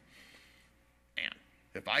 Man,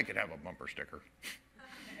 if I could have a bumper sticker.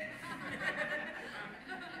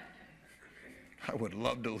 I would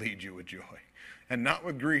love to lead you with joy and not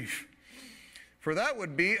with grief. For that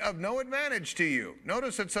would be of no advantage to you.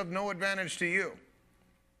 Notice it's of no advantage to you,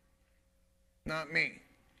 not me.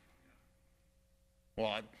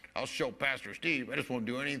 Well, I'll show Pastor Steve. I just won't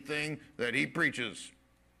do anything that he preaches.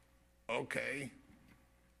 Okay.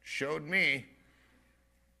 Showed me.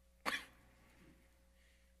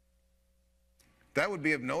 That would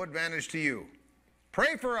be of no advantage to you.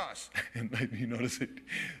 Pray for us. And you notice it,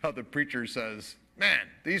 how the preacher says, man,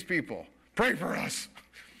 these people, pray for us.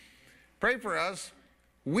 Pray for us.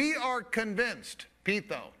 We are convinced.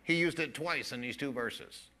 Pitho, he used it twice in these two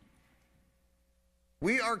verses.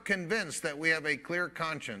 We are convinced that we have a clear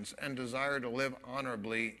conscience and desire to live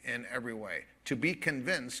honorably in every way. To be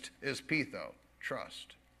convinced is pitho,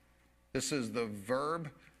 trust. This is the verb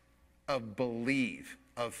of believe,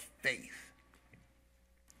 of faith.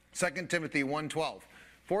 2 Timothy 1:12.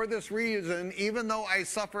 For this reason, even though I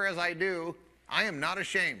suffer as I do, I am not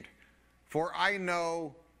ashamed, for I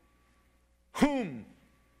know whom.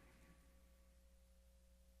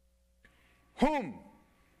 Whom.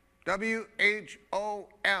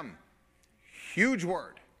 W-H-O-M. Huge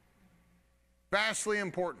word. Vastly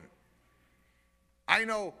important. I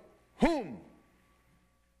know whom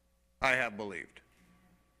I have believed.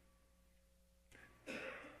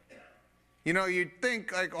 You know, you'd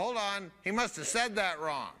think, like, hold on, he must have said that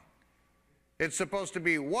wrong. It's supposed to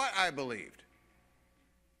be what I believed.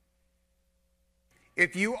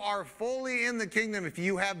 If you are fully in the kingdom, if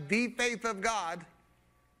you have the faith of God,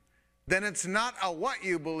 then it's not a what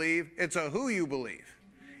you believe, it's a who you believe.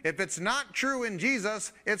 If it's not true in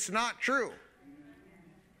Jesus, it's not true.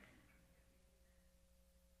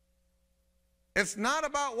 It's not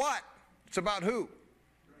about what, it's about who.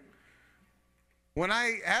 When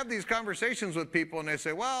I have these conversations with people and they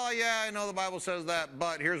say, well, yeah, I know the Bible says that,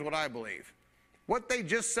 but here's what I believe. What they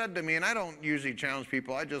just said to me, and I don't usually challenge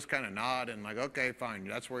people, I just kind of nod and like, okay, fine,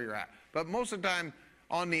 that's where you're at. But most of the time,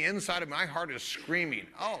 on the inside of my heart is screaming,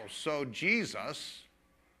 oh, so Jesus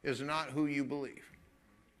is not who you believe.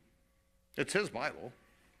 It's his Bible.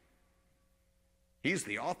 He's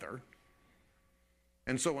the author.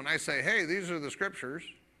 And so when I say, hey, these are the scriptures,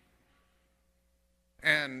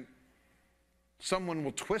 and someone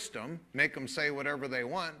will twist them, make them say whatever they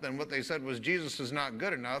want, then what they said was Jesus is not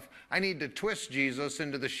good enough. I need to twist Jesus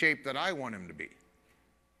into the shape that I want him to be.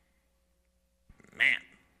 Man,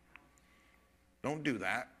 don't do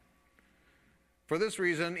that. For this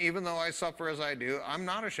reason, even though I suffer as I do, I'm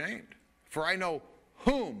not ashamed. For I know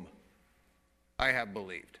whom I have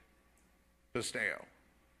believed. Pisteo.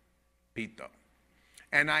 Pitho.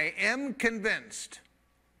 And I am convinced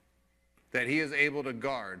that he is able to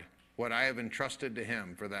guard what I have entrusted to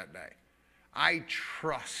him for that day. I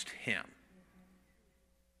trust him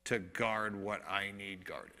to guard what I need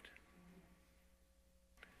guarded.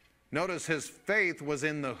 Notice his faith was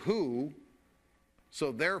in the who,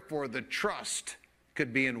 so therefore the trust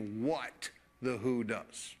could be in what the who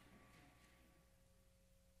does.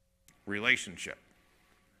 Relationship.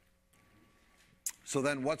 So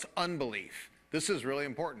then what's unbelief? This is really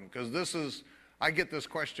important because I get this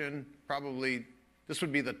question probably. This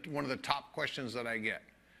would be one of the top questions that I get.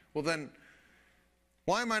 Well then,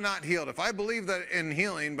 why am I not healed? If I believe that in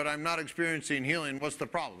healing, but I'm not experiencing healing, what's the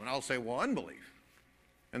problem? And I'll say, well, unbelief.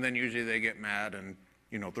 And then usually they get mad and,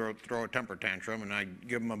 you know, throw a temper tantrum, and I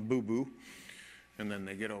give them a boo-boo, and then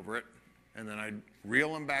they get over it. And then I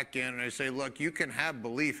reel them back in, and I say, look, you can have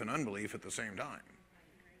belief and unbelief at the same time.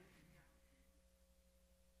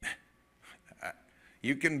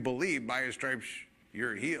 You can believe by his stripes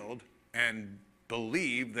you're healed, and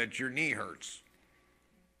believe that your knee hurts.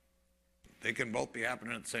 They can both be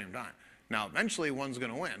happening at the same time. Now, eventually one's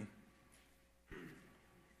going to win.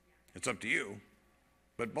 It's up to you.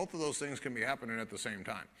 But both of those things can be happening at the same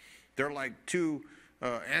time. They're like two,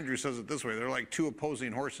 Andrew says it this way, they're like two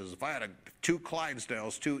opposing horses. If I had two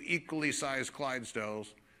Clydesdales, two equally sized Clydesdales,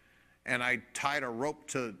 and I tied a rope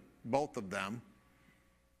to both of them,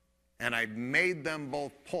 and I made them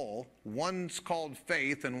both pull, one's called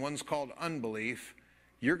faith and one's called unbelief,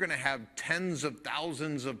 you're going to have tens of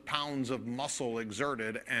thousands of pounds of muscle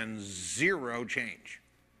exerted and zero change.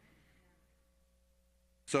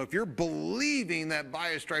 So if you're believing that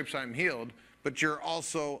by his stripes I'm healed, but you're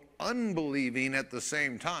also unbelieving at the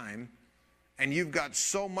same time, and you've got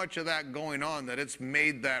so much of that going on that it's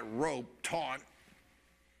made that rope taut,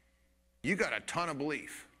 you got a ton of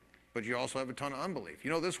belief, but you also have a ton of unbelief.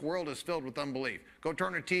 You know, this world is filled with unbelief. Go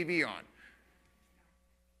turn a TV on.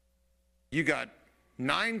 You got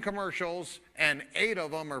 9 commercials, and 8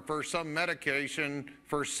 of them are for some medication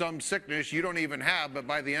for some sickness you don't even have, but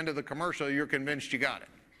by the end of the commercial, you're convinced you got it.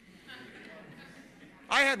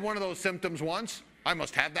 I had one of those symptoms once. I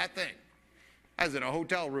must have that thing. I was in a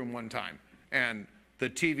hotel room one time, and the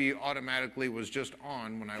TV automatically was just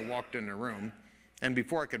on when I walked in the room, and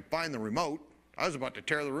before I could find the remote, I was about to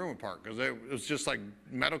tear the room apart because it was just like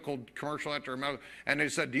medical commercial after medical. And they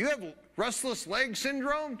said, do you have restless leg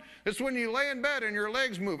syndrome? It's when you lay in bed and your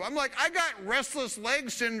legs move. I'm like, I got restless leg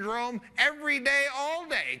syndrome every day, all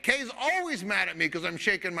day. Kay's always mad at me because I'm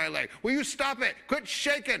shaking my leg. Will you stop it? Quit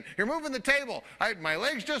shaking. You're moving the table. My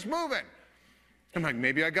leg's just moving. I'm like,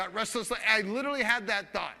 maybe I got restless legs. I literally had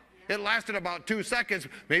that thought. It lasted about 2 seconds.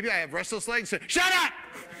 Maybe I have restless legs. Shut up!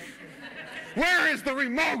 Where is the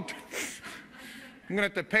remote? I'm going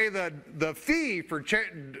to have to pay the fee for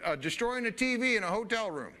destroying a TV in a hotel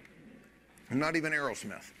room. I'm not even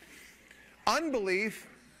Aerosmith. Unbelief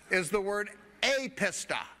is the word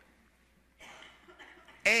apista.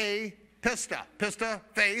 Apista. Pista,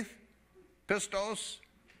 faith. Pistos.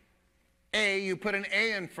 You put an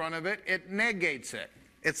A in front of it, it negates it.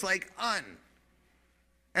 It's like un.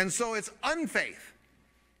 And so it's unfaith.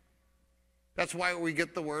 That's why we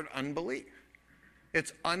get the word unbelief.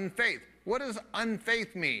 It's unfaith. What does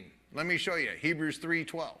unfaith mean? Let me show you. Hebrews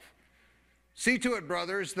 3:12. See to it,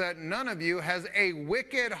 brothers, that none of you has a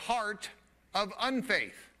wicked heart of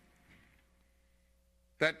unfaith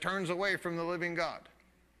that turns away from the living God.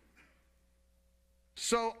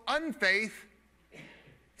 So unfaith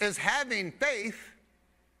is having faith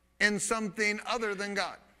in something other than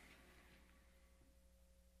God.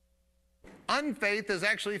 Unfaith is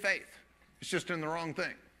actually faith. It's just in the wrong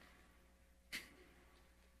thing.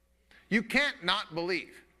 You can't not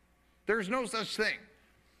believe. There's no such thing.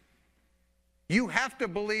 You have to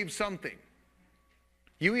believe something.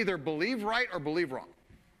 You either believe right or believe wrong.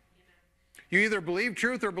 You either believe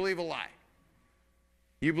truth or believe a lie.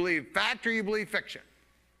 You believe fact or you believe fiction.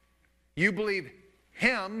 You believe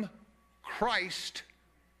him, Christ,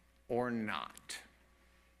 or not.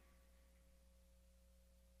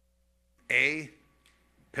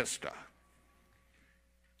 Apista.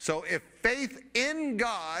 So if faith in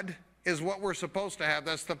God is what we're supposed to have,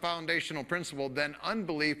 that's the foundational principle, then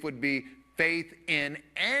unbelief would be faith in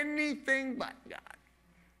anything but God.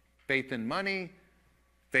 Faith in money,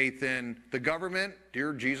 faith in the government,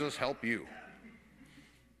 dear Jesus, help you.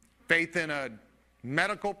 Faith in a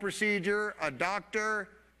medical procedure, a doctor,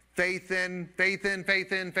 faith in K.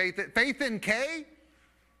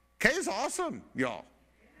 K is awesome, y'all.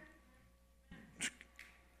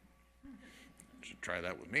 Should try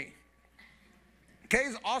that with me.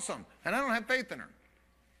 Kay's awesome, and I don't have faith in her.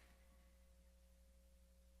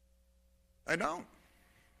 I don't.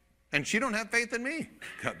 And she don't have faith in me.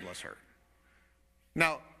 God bless her.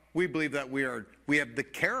 Now, we believe that we have the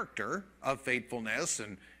character of faithfulness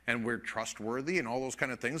and we're trustworthy and all those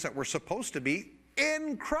kind of things that we're supposed to be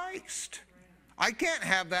in Christ. I can't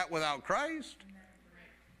have that without Christ.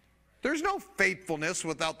 There's no faithfulness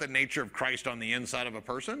without the nature of Christ on the inside of a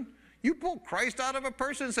person. You pull Christ out of a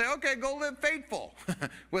person and say, okay, go live faithful.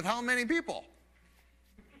 With how many people?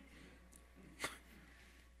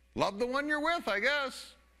 Love the one you're with, I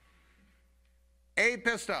guess.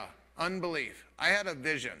 Apista, unbelief. I had a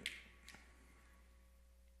vision.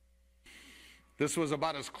 This was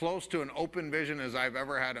about as close to an open vision as I've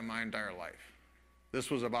ever had in my entire life. This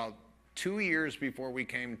was about 2 years before we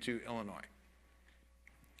came to Illinois.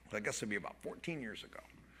 I guess it'd be about 14 years ago.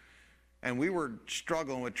 And we were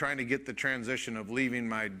struggling with trying to get the transition of leaving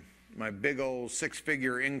my big old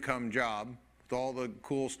 6-figure income job with all the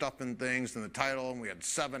cool stuff and things and the title, and we had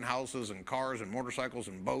 7 houses and cars and motorcycles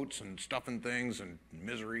and boats and stuff and things and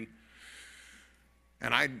misery.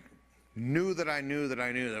 And I knew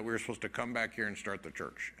that we were supposed to come back here and start the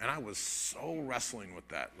church. And I was so wrestling with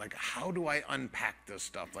that. Like, how do I unpack this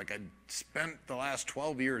stuff? Like, I spent the last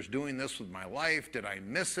 12 years doing this with my life. Did I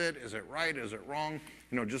miss it? Is it right? Is it wrong?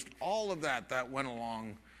 You know, just all of that went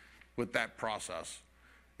along with that process.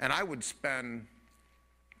 And I would spend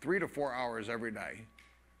 3 to 4 hours every day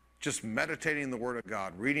just meditating the Word of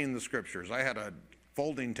God, reading the Scriptures. I had a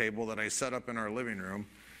folding table that I set up in our living room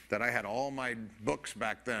that I had all my books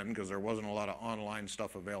back then, because there wasn't a lot of online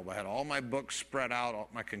stuff available. I had all my books spread out, all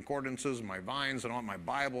my concordances, my vines, and all my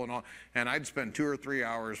Bible and all. And I'd spend 2 or 3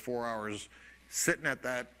 hours, 4 hours sitting at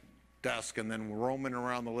that desk and then roaming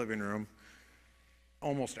around the living room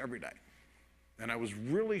almost every day. And I was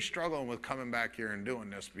really struggling with coming back here and doing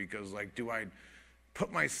this, because like, do I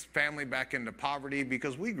put my family back into poverty?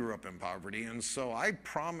 Because we grew up in poverty. And so I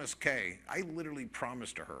promised Kay, I literally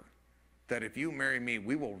promised to her that if you marry me,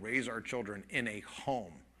 we will raise our children in a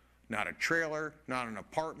home, not a trailer, not an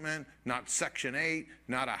apartment, not Section 8,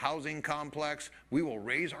 not a housing complex. We will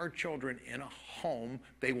raise our children in a home.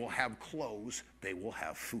 They will have clothes. They will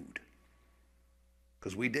have food.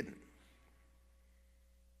 Because we didn't.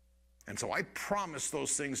 And so I promised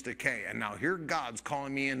those things to Kay. And now here God's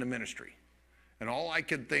calling me into ministry. And all I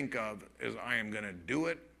could think of is I am going to do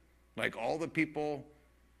it like all the people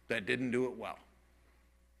that didn't do it well.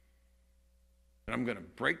 And I'm going to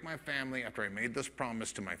break my family after I made this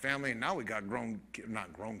promise to my family. And now we got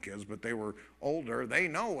not grown kids, but they were older. They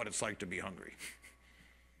know what it's like to be hungry.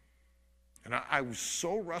 And I was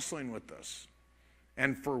so wrestling with this.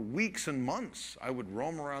 And for weeks and months, I would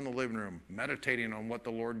roam around the living room, meditating on what the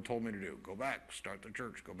Lord told me to do. Go back, start the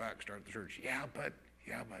church, go back, start the church. Yeah, but.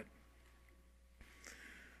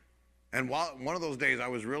 And one of those days I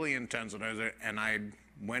was really intense, and I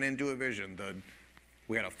went into a vision.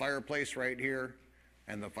 We had a fireplace right here,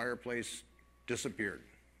 and the fireplace disappeared.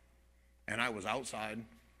 And I was outside,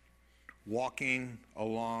 walking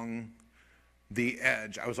along the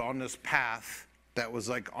edge. I was on this path that was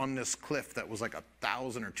like on this cliff that was like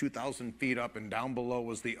 1,000 or 2,000 feet up, and down below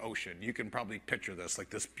was the ocean. You can probably picture this, like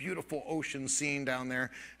this beautiful ocean scene down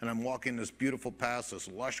there, and I'm walking this beautiful path, this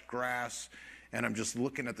lush grass, and I'm just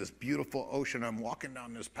looking at this beautiful ocean. I'm walking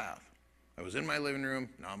down this path. I was in my living room,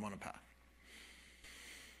 now I'm on a path.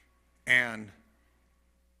 And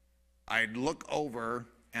I'd look over,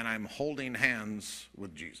 and I'm holding hands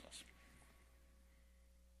with Jesus.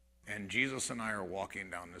 And Jesus and I are walking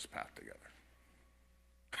down this path together.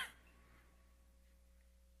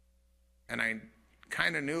 And I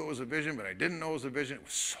kind of knew it was a vision, but I didn't know it was a vision. It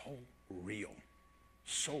was so real,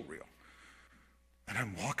 so real. And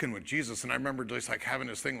I'm walking with Jesus, and I remember just like having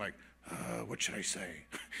this thing like, what should I say?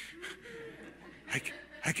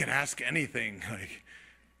 I can ask anything.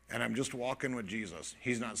 And I'm just walking with Jesus.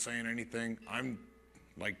 He's not saying anything. I'm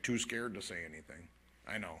like too scared to say anything.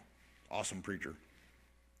 I know, awesome preacher.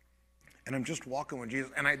 And I'm just walking with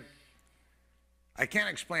Jesus, and I can't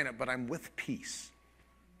explain it, but I'm with peace.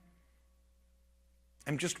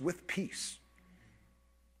 I'm just with peace.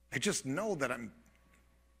 I just know that I'm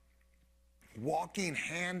walking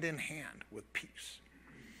hand in hand with peace.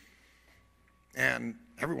 And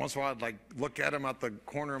every once in a while, I'd like look at him at the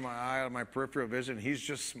corner of my eye, of my peripheral vision. He's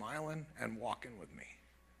just smiling and walking with me.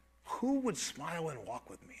 Who would smile and walk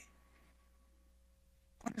with me?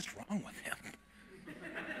 What is wrong with him?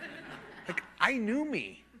 Like, I knew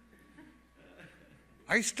me.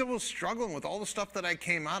 I still was struggling with all the stuff that I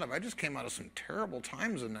came out of. I just came out of some terrible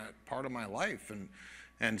times in that part of my life,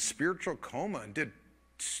 and spiritual coma, and did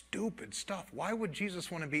stupid stuff. Why would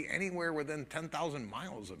Jesus want to be anywhere within 10,000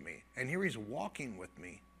 miles of me? And here he's walking with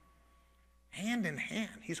me, hand in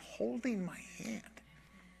hand. He's holding my hand.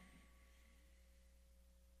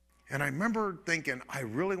 And I remember thinking, I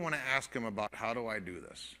really want to ask him about, how do I do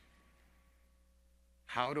this?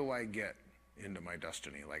 How do I get into my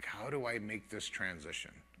destiny? Like, how do I make this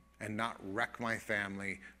transition and not wreck my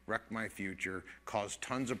family, wreck my future, cause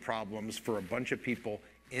tons of problems for a bunch of people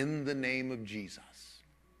in the name of Jesus?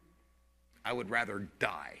 I would rather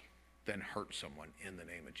die than hurt someone in the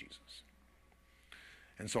name of Jesus.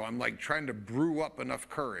 And so I'm like trying to brew up enough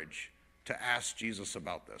courage to ask Jesus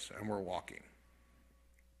about this, and we're walking.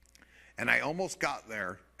 And I almost got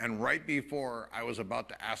there, and right before I was about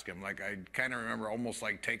to ask him, like I kind of remember almost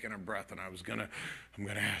like taking a breath, and I'm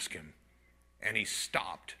gonna ask him. And he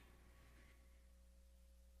stopped.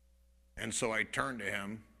 And so I turned to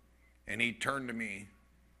him, and he turned to me.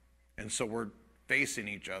 And so we're facing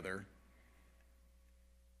each other.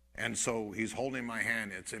 And so he's holding my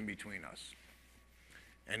hand, it's in between us.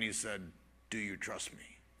 And he said, "Do you trust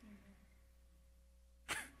me?"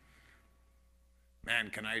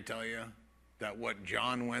 Man, can I tell you that what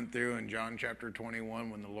John went through in John chapter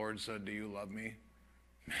 21 when the Lord said, "Do you love me?"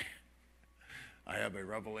 I have a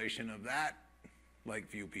revelation of that like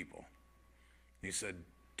few people. He said,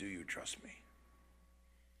 "Do you trust me?"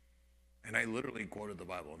 And I literally quoted the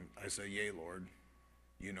Bible. I said, "Yea, Lord,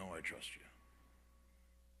 you know I trust you."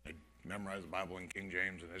 I memorized the Bible in King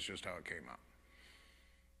James, and it's just how it came out.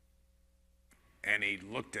 And he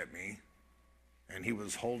looked at me, and he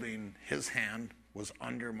was holding his hand was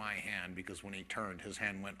under my hand, because when he turned, his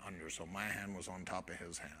hand went under, so my hand was on top of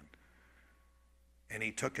his hand. And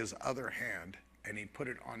he took his other hand and he put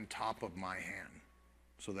it on top of my hand,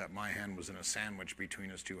 so that my hand was in a sandwich between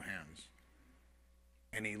his two hands.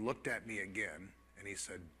 And he looked at me again and he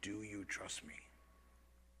said, "Do you trust me?"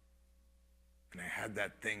 And I had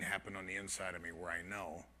that thing happen on the inside of me where I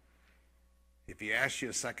know if he asks you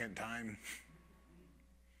a second time.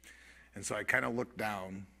 And so I kind of looked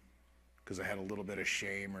down, because I had a little bit of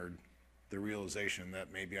shame or the realization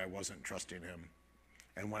that maybe I wasn't trusting him.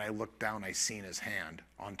 And when I looked down, I seen his hand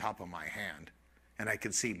on top of my hand, and I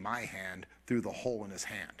could see my hand through the hole in his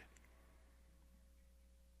hand.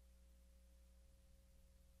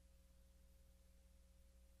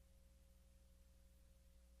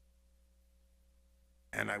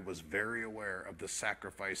 And I was very aware of the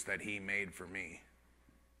sacrifice that he made for me,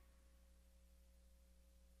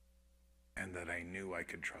 and that I knew I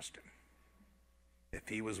could trust him. If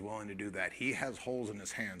he was willing to do that, he has holes in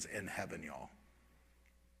his hands in heaven, y'all.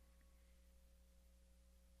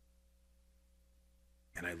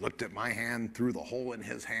 And I looked at my hand through the hole in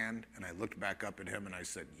his hand, and I looked back up at him and I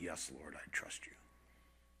said, "Yes, Lord, I trust you."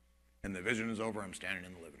 And the vision is over. I'm standing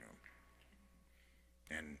in the living room.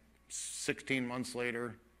 And 16 months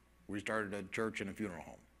later, we started a church and a funeral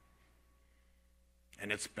home.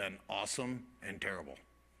 And it's been awesome and terrible.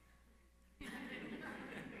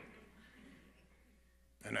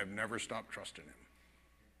 And I've never stopped trusting him.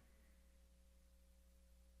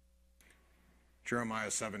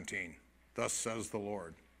 Jeremiah 17, "Thus says the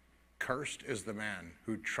Lord, cursed is the man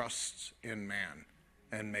who trusts in man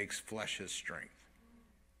and makes flesh his strength,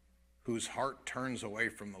 whose heart turns away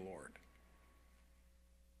from the Lord.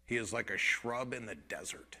 He is like a shrub in the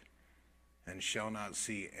desert, and shall not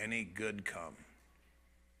see any good come.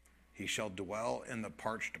 He shall dwell in the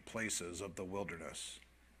parched places of the wilderness,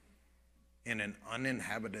 in an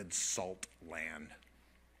uninhabited salt land.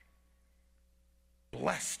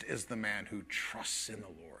 Blessed is the man who trusts in the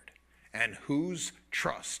Lord, and whose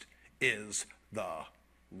trust is the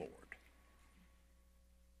Lord.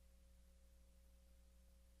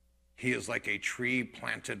 He is like a tree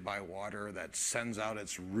planted by water that sends out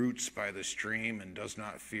its roots by the stream and does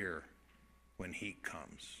not fear when heat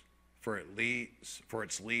comes. For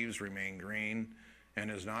its leaves remain green, and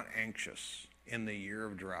is not anxious in the year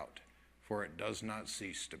of drought, for it does not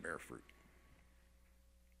cease to bear fruit."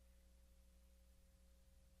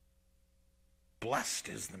 Blessed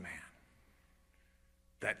is the man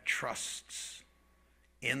that trusts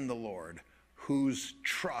in the Lord, whose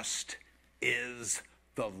trust is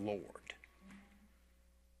the Lord.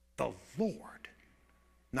 The Lord,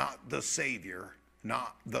 not the Savior,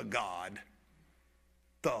 not the God,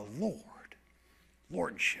 the Lord.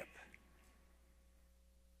 Lordship.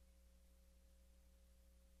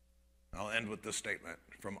 I'll end with this statement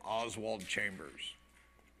from Oswald Chambers.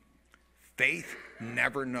 Faith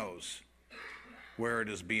never knows where it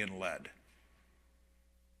is being led,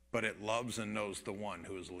 but it loves and knows the one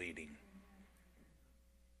who is leading.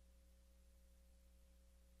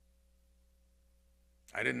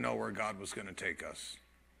 I didn't know where God was going to take us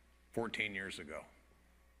 14 years ago,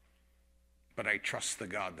 but I trust the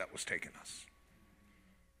God that was taking us.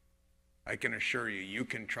 I can assure you, you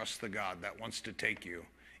can trust the God that wants to take you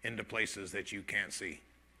into places that you can't see.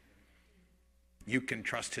 You can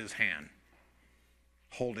trust his hand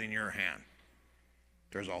holding your hand.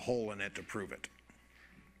 There's a hole in it to prove it.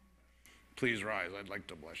 Please rise. I'd like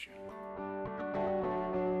to bless you.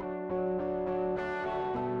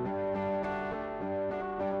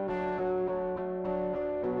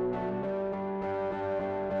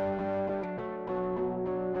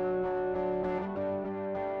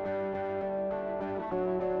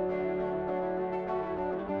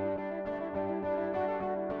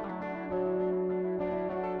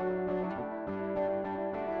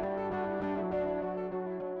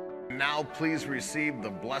 Now please receive the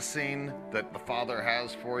blessing that the Father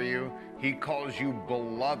has for you. He calls you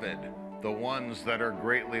beloved, the ones that are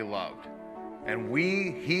greatly loved. And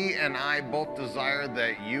he and I both desire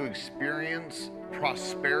that you experience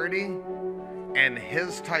prosperity and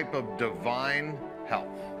his type of divine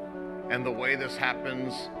health. And the way this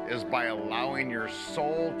happens is by allowing your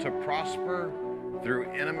soul to prosper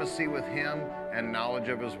through intimacy with him and knowledge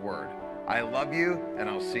of his word. I love you, and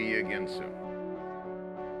I'll see you again soon.